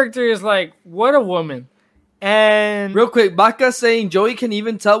main character is like, what a woman. And real quick, Baka saying Joey can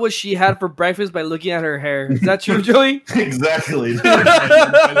even tell what she had for breakfast by looking at her hair. Is that true, Joey? Exactly.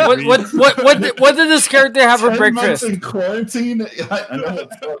 what did this character have for 10 breakfast? months in quarantine. I know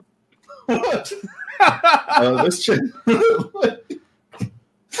what. This chick.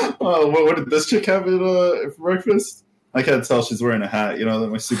 What did this chick have for breakfast? I can't tell. She's wearing a hat. You know, that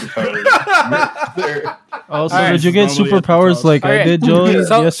my superpowers. There. Also, All right. did you get superpowers like I did, Joey,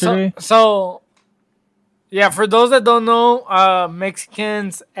 yesterday? So, yeah, for those that don't know,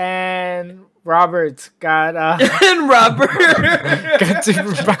 Mexicans and Roberts got and Robert got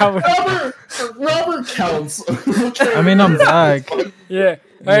superpowers. Robert counts. I mean, I'm black. Yeah.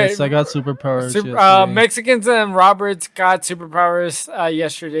 Yes, I got superpowers. Mexicans and Roberts got superpowers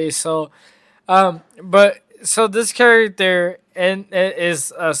yesterday. So, so this character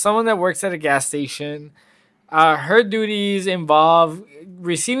is someone that works at a gas station. Her duties involve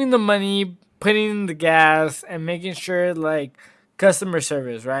receiving the money, putting in the gas, and making sure like customer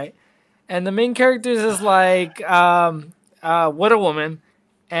service, right? And the main character is like, what a woman,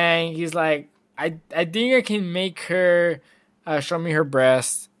 and he's like, I think I can make her show me her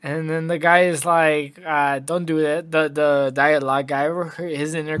breast. And then the guy is like, don't do that. The dialogue guy,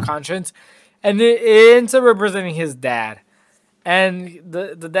 his inner conscience. And it ends up representing his dad. And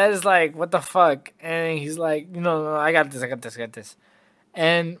the dad is like, what the fuck? And he's like, no, I got this.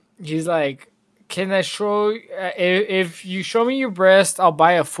 And he's like, can I show, if you show me your breast, I'll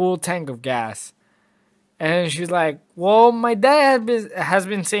buy a full tank of gas. And she's like, well, my dad has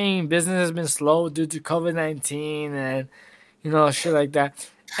been saying business has been slow due to COVID-19 and, shit like that.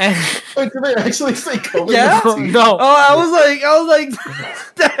 And Wait, did they actually say COVID? Yeah? no. I was like,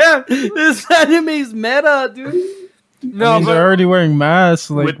 damn, this anime's meta, dude. No, I mean, but they're already wearing masks.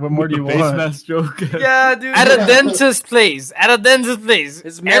 Like, what more do the you face want? mask joke. Yeah, dude. at a dentist place.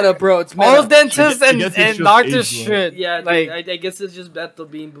 It's meta, bro. It's meta. All dentists I guess it's and just doctors age, should. Yeah, dude, like, I guess it's just Beto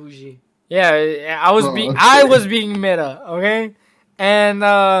being bougie. yeah, I was being meta, okay? And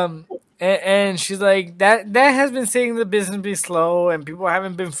she's like, that has been saying the business be slow and people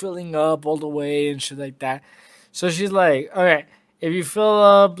haven't been filling up all the way and shit like that. So she's like, okay, if you fill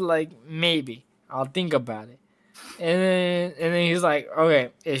up, like, maybe I'll think about it. And then he's like,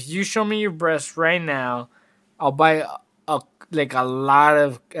 okay, if you show me your breasts right now, I'll buy a lot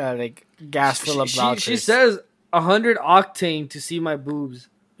of like gas fill up vouchers. She says 100 octane to see my boobs.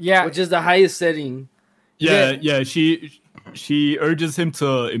 Yeah, which is the highest setting. Yeah. She urges him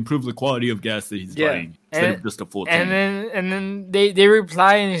to improve the quality of gas that he's buying instead of just a full tank. And then they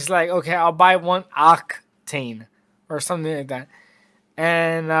reply and he's like, okay, I'll buy 1 octane or something like that.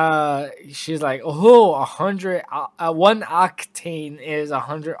 And she's like, oh, 100, 1 octane is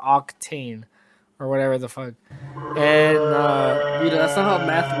 100 octane or whatever the fuck. And that's not how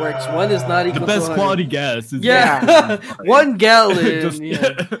math works. One is not equal the best to 100. quality gas. Is 1 gallon. Just,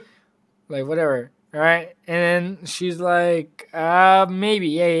 like whatever. All right. And then she's like, maybe.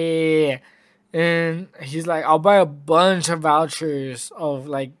 Yeah. And he's like, I'll buy a bunch of vouchers of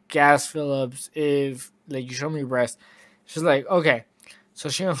like gas fill-ups if like you show me your breast. She's like, okay. So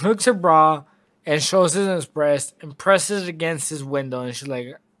she unhooks her bra and shows it in his breast and presses it against his window. And she's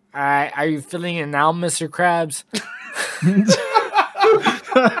like, all right, are you feeling it now, Mr. Krabs?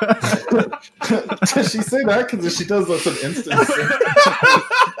 Does she say that? Because if she does, that's an instance.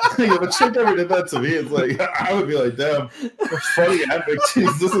 If a chick ever did that to me, it's like, I would be like, damn, funny epic.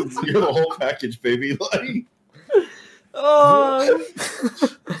 Jeez, you're the whole package, baby. Like, oh.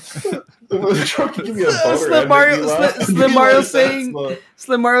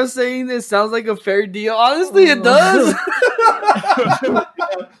 Slim Mario saying it sounds like a fair deal. Honestly, it does.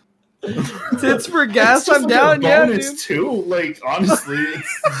 Tits for gas, I'm down. Yeah, dude. Too. Like, honestly,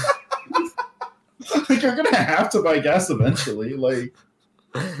 like you're gonna have to buy gas eventually. Like,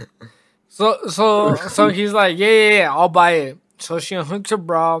 so he's like, yeah, I'll buy it. So she unhooks her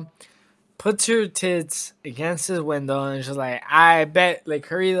bra, puts her tits against his window, and she's like, I bet, like,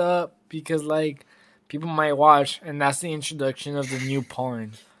 hurry up because like people might watch, and that's the introduction of the new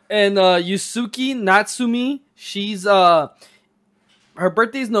porn. And Yusuki Natsumi, she's her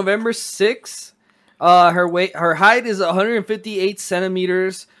birthday is November 6th. Her height is 158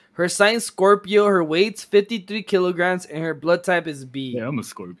 centimeters. Her sign Scorpio. Her weight's 53 kilograms, and her blood type is B. Yeah, I'm a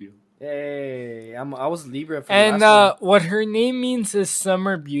Scorpio. Hey, I was Libra. And what her name means is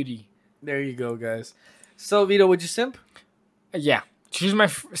Summer Beauty. There you go, guys. So, Vito, would you simp? Yeah, she's my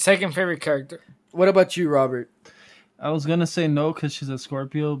second favorite character. What about you, Robert? I was gonna say no because she's a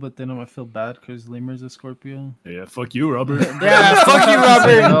Scorpio, but then I'm gonna feel bad because Lemur's a Scorpio. Yeah, fuck you, Robert. Yeah, fuck you,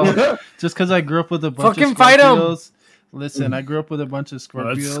 Robert. No, just because I grew up with a bunch of Scorpios. Fight him. Listen, I grew up with a bunch of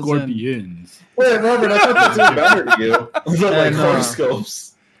Scorpios. That's Scorpions. Wait, Robert, I thought that's even better to you. Those are like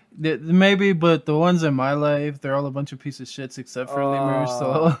horoscopes. Maybe, but the ones in my life, they're all a bunch of pieces of shits except for Lemur.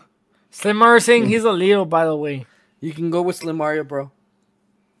 So Slim Mario saying he's a Leo, by the way. You can go with Slim Mario, bro.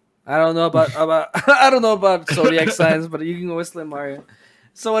 I don't know about I don't know about zodiac signs, but you can go with Slim Mario.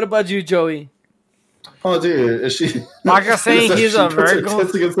 So what about you, Joey? Oh, dude, is she? Maka saying he's a Virgo. She puts her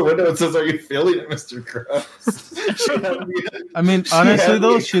tits against the window and says, "Are you feeling it, Mr. Krabs?" I mean, honestly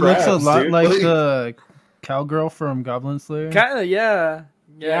though, she looks a lot like the cowgirl from Goblin Slayer. Kind of, yeah.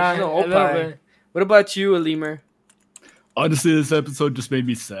 Yeah, she's an a old little pie. bit. What about you, Lemur? Honestly, this episode just made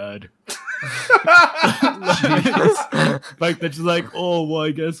me sad. Like that, she's like, oh well,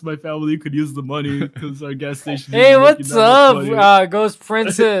 I guess my family could use the money because our gas station. Hey, what's up, Ghost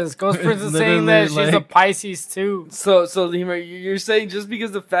Princess? Ghost Princess saying that she's a Pisces too. So Lemur, you're saying just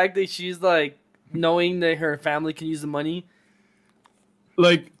because the fact that she's like knowing that her family can use the money,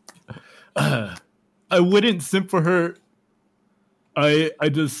 like, I wouldn't simp for her.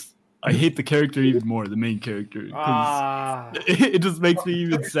 I hate the character even more, the main character. It just makes me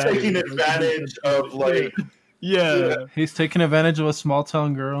even sad. Taking advantage of, like... Yeah. He's taking advantage of a small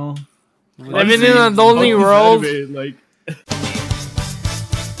town girl. Living in a lonely world. Like...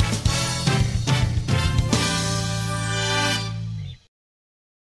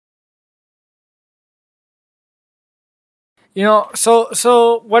 You know,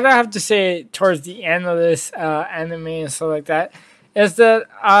 so what I have to say towards the end of this anime and stuff like that is that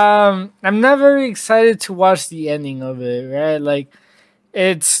I'm not very excited to watch the ending of it, right? Like,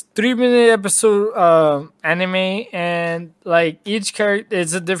 it's 3 minute episode anime, and like each character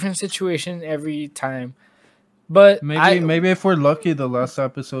it's a different situation every time. But Maybe if we're lucky, the last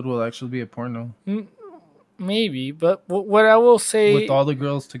episode will actually be a porno maybe. But what I will say, with all the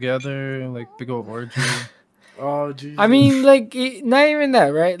girls together, like big old orgy. Oh, Jesus. I mean, like, not even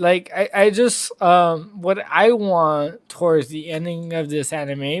that, right? Like, I just, what I want towards the ending of this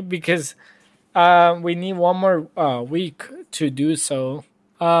anime, because we need one more week to do so,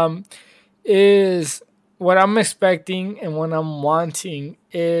 is what I'm expecting and what I'm wanting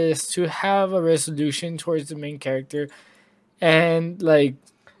is to have a resolution towards the main character, and like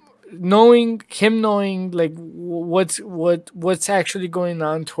knowing like what's actually going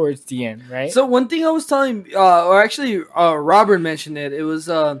on towards the end, right? So one thing I was telling, or actually, Robert mentioned it. It was,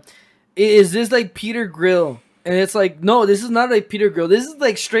 is this like Peter Grill? And it's like, no, this is not like Peter Grill. This is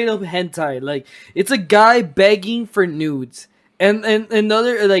like straight up hentai. Like, it's a guy begging for nudes. And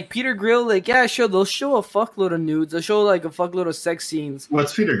another, like, Peter Grill, like, yeah, sure, they'll show a fuckload of nudes. They'll show like a fuckload of sex scenes.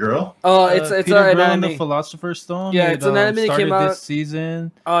 What's Peter Girl? It's Peter an Grill and anime. the Philosopher's Stone. Yeah, it's an anime that started came out this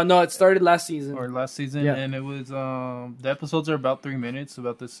season No, it started last season. or last season, Yeah. and it was the episodes are about 3 minutes,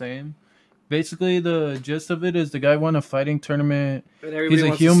 about the same. Basically, the gist of it is the guy won a fighting tournament. And everybody He's a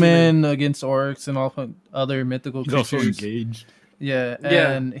wants to see human against orcs and all other mythical He's also creatures. engaged. Yeah,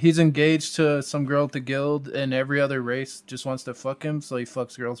 Yeah. and he's engaged to some girl at the guild, and every other race just wants to fuck him, so he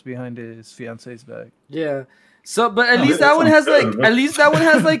fucks girls behind his fiance's back. Yeah. So, but at Oh, least that that one has sounds like, good. at least that one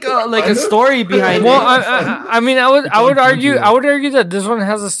has like I a know. story behind Well, it. I mean, I would argue that this one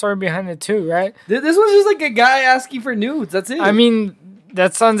has a story behind it too, right? This one's just like a guy asking for nudes. That's it. I mean,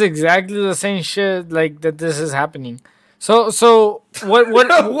 that sounds exactly the same shit like that this is happening. So what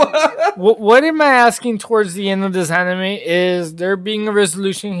am I asking towards the end of this anime is there being a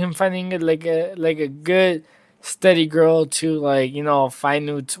resolution, him finding it like a good steady girl to, like, you know, find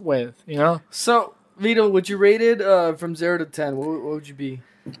nudes with, you know? So, Vito, would you rate it from 0 to 10? What would you be?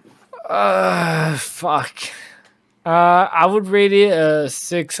 Fuck. I would rate it a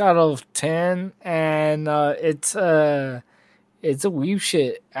 6 out of 10, and it's a weeb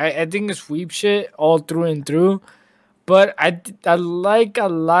shit. I think it's weeb shit all through and through, but I like a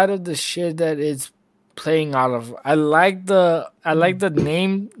lot of the shit that it's playing out of. I like the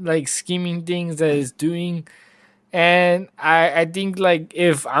name, like, scheming things that it's doing. And I think, like,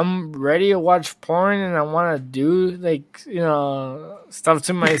 if I'm ready to watch porn and I want to do, like, you know, stuff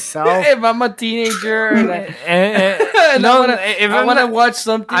to myself. If I'm a teenager and No, I want to watch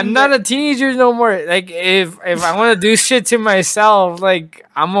something. I'm not a teenager no more. Like, if I want to do shit to myself, like,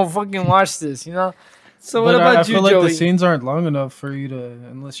 I'm gonna fucking watch this, you know? So what But about I you, feel like Joey? the scenes aren't long enough for you to,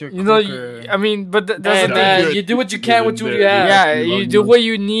 unless you're You know, quicker. I mean, but that's And, the thing. you do what you can with what you have. Yeah, you do what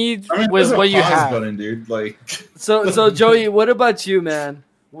you need I mean, with there's a what you pause have. button, dude. Like, So Joey, what about you, man?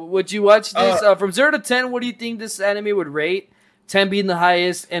 Would you watch this from 0 to 10? What do you think this anime would rate? 10 being the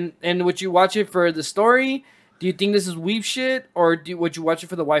highest, and would you watch it for the story? Do you think this is weeb shit, or would you watch it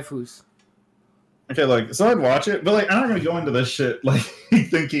for the waifus? okay, like, so I'd watch it, but like, I'm not gonna go into this shit like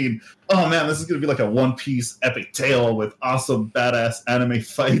thinking, oh man, this is gonna be like a One Piece epic tale with awesome badass anime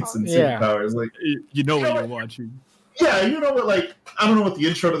fights and Yeah. superpowers. Like, You know what you're watching. yeah, you know what? Like, I don't know what the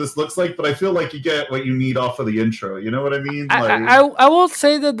intro to this looks like, but I feel like you get what you need off of the intro. You know what I mean? Like, I will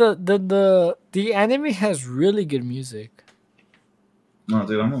say that the anime has really good music. no,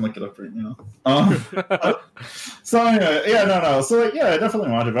 dude, I'm gonna look it up right now. So anyway, yeah, no. So like, yeah, I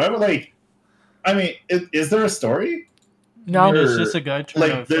definitely watch it, but I would like. I mean, is there a story? No, It's just a guy trying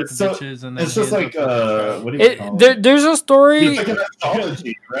Like, to fuck there's so- bitches, and then It's just he like ends up what do you call it? there's a story. It's like an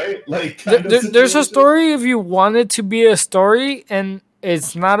anthology, right? Like, kind of There's a situation. story if you want it to be a story, and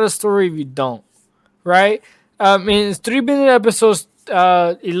it's not a story if you don't, right? I mean, it's 3 minute episodes,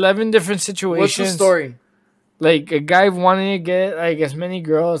 11 different situations. What's the story? Like, a guy wanting to get, like, as many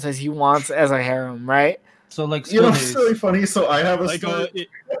girls as he wants as a harem, right? So like You school know, days. it's really funny. So I have a Like, story.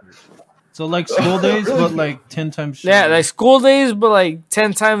 So like school days, Really? but like 10 times shorter. Yeah, like school days, but like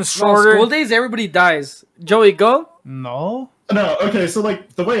 10 times No, shorter. school days, everybody dies. Joey, go. No. No, okay, so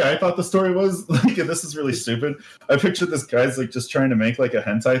like the way I thought the story was, like, and this is really stupid. I pictured this guy's like just trying to make like a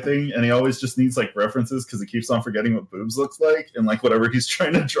hentai thing, and he always just needs like references because he keeps on forgetting what boobs looks like, and like whatever he's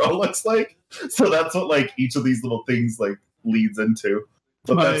trying to draw looks like. So that's what like each of these little things like leads into.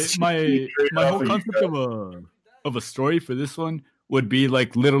 But my that's my my whole off of you concept guys. of a story for this one would be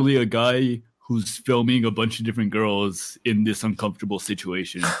like literally a guy who's filming a bunch of different girls in this uncomfortable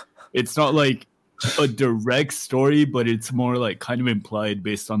situation. It's not like a direct story, but it's more like kind of implied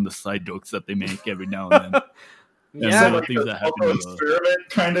based on the side jokes that they make every now and then. And Yeah. some like of the things a that happen. social experiment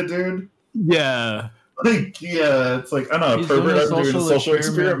kind of dude. Yeah. Like, yeah, it's like, I don't know, He's doing pervert, a I'm doing a social but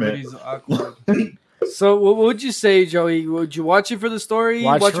experiment. he's awkward. So what would you say, Joey? Would you watch it for the story,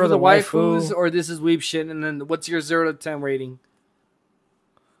 Watch watch it for for the the waifus, waifu. or this is weeb shit? And then what's your 0 to 10 rating?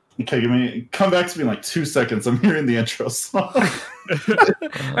 Okay, come back to me in like 2 seconds. I'm hearing the intro song.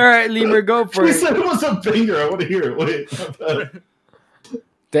 All right, Lemur, go for He it. said it was a banger. I want to hear it. Wait.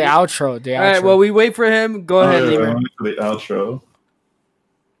 The outro. All right, well, we wait for him. Go ahead, Lemur. For the outro.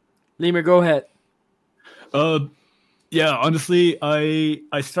 Lemur, go ahead. Yeah, honestly,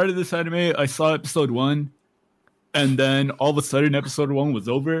 I started this anime, I saw episode 1, and then all of a sudden episode 1 was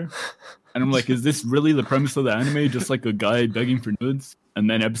over. And I'm like, is this really the premise of the anime? Just like a guy begging for nudes? And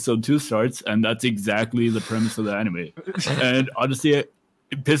then episode 2 starts, and that's exactly the premise of the anime. And honestly, it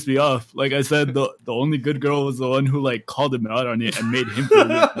pissed me off. Like I said, the only good girl was the one who like called him out on it and made him feel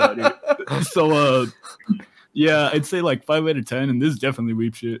weird about it. So yeah, I'd say like 5 out of 10, and this is definitely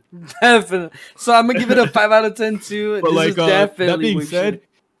weep shit. Definitely. So I'm gonna give it a 5 out of 10 too. But This like is definitely that being weeb said, shit.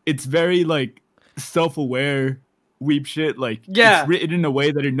 it's very like self-aware weep shit. Like Yeah. it's written in a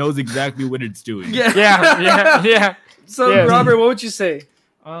way that it knows exactly what it's doing. Yeah. Yeah. So Yes. Robert, what would you say?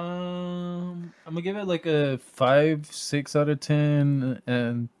 I'm gonna give it like a 5, 6 out of 10,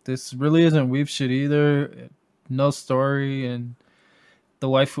 and this really isn't weeb shit either. No story, and the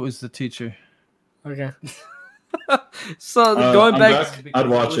waifu is the teacher. Okay. So going I'm back. I'd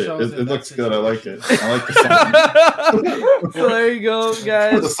watch I it. wish I was It in that looks good. I like it. I like the song. So there you go, The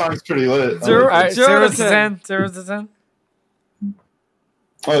guys. song's pretty lit. I Zero- like All it. right, 0 0 to to 10. 10. 0 to 10.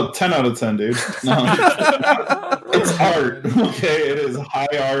 Oh, 10 out of 10, dude. No. It's art. Okay, it is high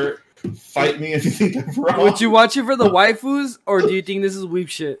art. Fight me if you think I'm wrong. Would you watch it for the waifus, or do you think this is weeb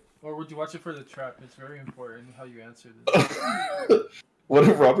shit? Or would you watch it for the trap? It's very important how you answer this. What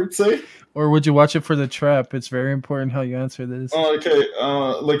did Robert say? Or would you watch it for the trap? It's very important how you answer this. Oh, okay.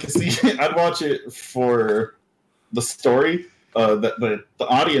 Like, see, I'd watch it for the story that the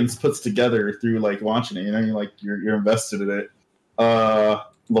audience puts together through like watching it. You know, you're invested in it.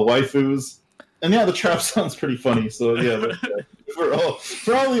 The waifus, and yeah, the trap sounds pretty funny. So yeah, for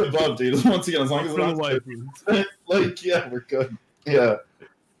all the above, dude. Once again, as long as For the it's waifus. like, yeah, we're good. Yeah.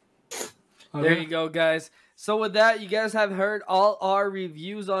 There you go, guys. So with that, you guys have heard all our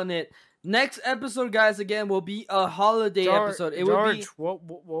reviews on it. Next episode, guys, again, will be a holiday episode. It will be.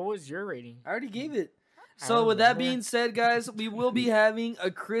 what was your rating? I already gave it. I So don't with that remember. being said, guys, we will be having a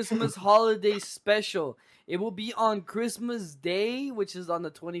Christmas holiday special. It will be on Christmas Day, which is on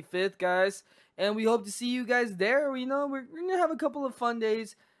the 25th, guys. And we hope to see you guys there. You know, we're gonna have a couple of fun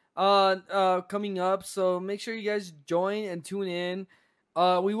days coming up. So make sure you guys join and tune in.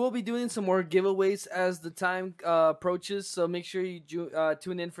 We will be doing some more giveaways as the time approaches. So make sure you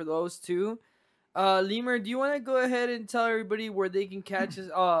tune in for those too. Lemur, do you want to go ahead and tell everybody where they can catch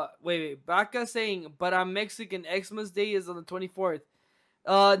us? Wait. Baka saying, but I'm Mexican. Xmas Day is on the 24th.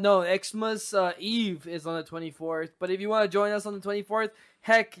 No, Xmas Eve is on the 24th. But if you want to join us on the 24th,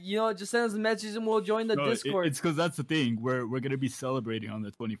 heck, you know, just send us a message and we'll join the No, Discord. it's because that's the thing. We're gonna be celebrating on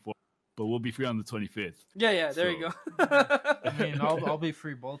the 24th, but we'll be free on the 25th. Yeah, there you go. I mean, I'll be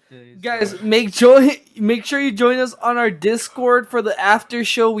free both days. Guys, make sure you join us on our Discord for the after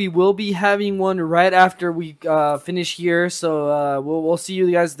show. We will be having one right after we finish here, so we'll see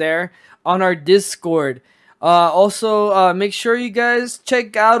you guys there on our Discord. Also, make sure you guys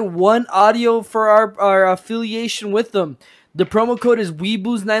check out One Audio for our affiliation with them. The promo code is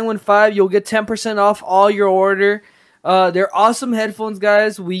Weeboos915. You'll get 10% off all your order. They're awesome headphones,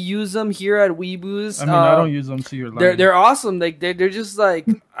 guys. We use them here at Weeboos. I mean, I don't use them, so you're lying. They're awesome. Like they're just like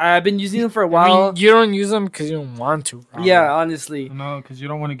I've been using them for a I while. mean, you don't use them because you don't want to. Robert. Yeah, honestly. No, because you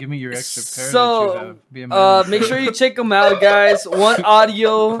don't want to give me your extra pair So, that you have. Be a man. Make sure you check them out, guys. One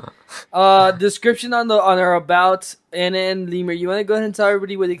Audio, description on our about, and then Lemur. You want to go ahead and tell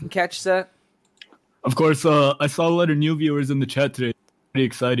everybody where they can catch that? Of course, I saw a lot of new viewers in the chat today. Pretty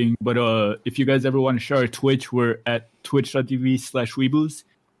exciting. But if you guys ever want to share our Twitch, we're at twitch.tv/Weeboos.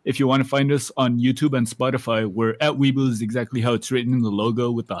 If you want to find us on YouTube and Spotify, we're at Weeboos, exactly how it's written in the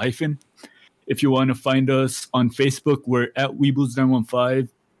logo with the hyphen. If you want to find us on Facebook, we're at Weeboos915.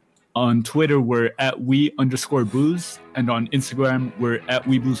 On Twitter, we're at We_booze. And on Instagram, we're at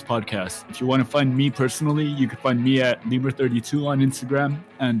Weeboos Podcast. If you want to find me personally, you can find me at Lemur32 on Instagram.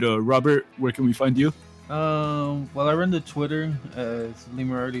 And Robert, where can we find you? Well, I run the Twitter, as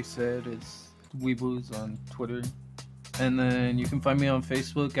Lemur already said. It's Weeboos on Twitter. And then you can find me on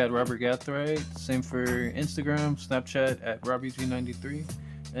Facebook at Robert Gathright. Same for Instagram, Snapchat at RobbieG93.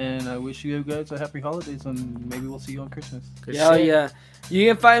 And I wish you guys a happy holidays, and maybe we'll see you on Christmas. Yeah, yeah. You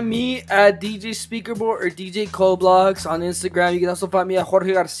can find me at DJ Speakerboard or DJ Coblogs on Instagram. You can also find me at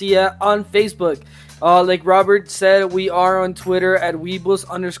Jorge Garcia on Facebook. Like Robert said, we are on Twitter at we_booze.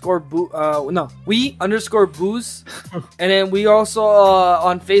 And then we also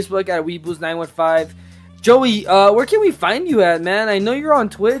on Facebook at weebooze915. Joey, where can we find you at, man? I know you're on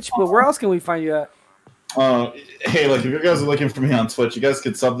Twitch, but where else can we find you at? Hey, like if you guys are looking for me on Twitch, you guys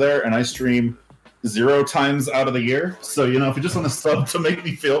could sub there, and I stream 0 times out of the year. So if you just want to sub to make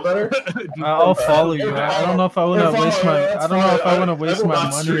me feel better, I'll follow you. I don't know if I want to waste my. I don't know if I want to waste my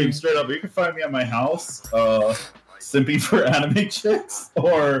money. Stream straight up. You can find me at my house, simping for anime chicks,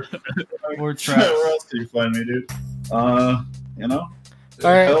 or trash. Where else can you find me, dude? All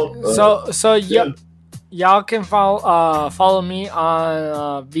right. Hell, Y'all can follow me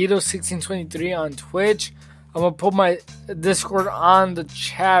on Vito1623 on Twitch. I'm gonna put my Discord on the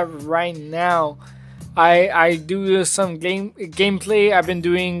chat right now. I do some gameplay. I've been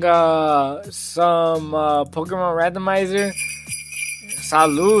doing some Pokemon randomizer.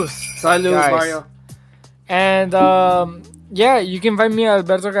 Salud, guys. Mario. And yeah, you can find me at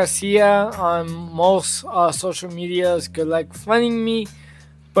Alberto Garcia on most social medias. Good luck finding me.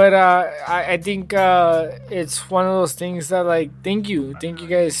 But I think it's one of those things that, like, thank you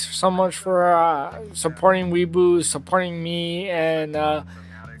guys so much for supporting Weeboo, supporting me, and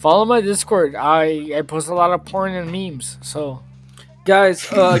follow my Discord. I post a lot of porn and memes. So, guys,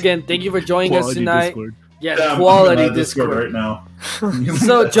 again, thank you for joining us tonight. Discord. Yeah, quality Discord right now.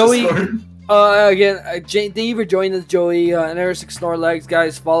 So, Joey. Again, thank you for joining us, Joey. And Eric Snorlegs,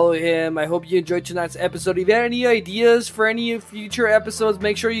 guys, follow him. I hope you enjoyed tonight's episode. If you have any ideas for any future episodes,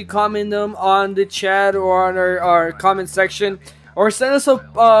 make sure you comment them on the chat or on our comment section, or send us a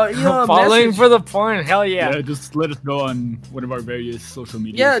following message. for the porn. Hell yeah! Yeah, just let us know on one of our various social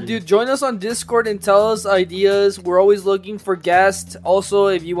media. Yeah, dude, join us on Discord and tell us ideas. We're always looking for guests. Also,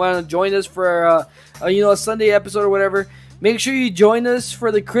 if you want to join us for a Sunday episode or whatever, make sure you join us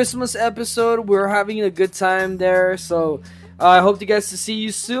for the Christmas episode. We're having a good time there. So I hope you guys to see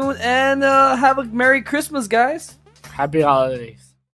you soon. And have a Merry Christmas, guys. Happy holidays.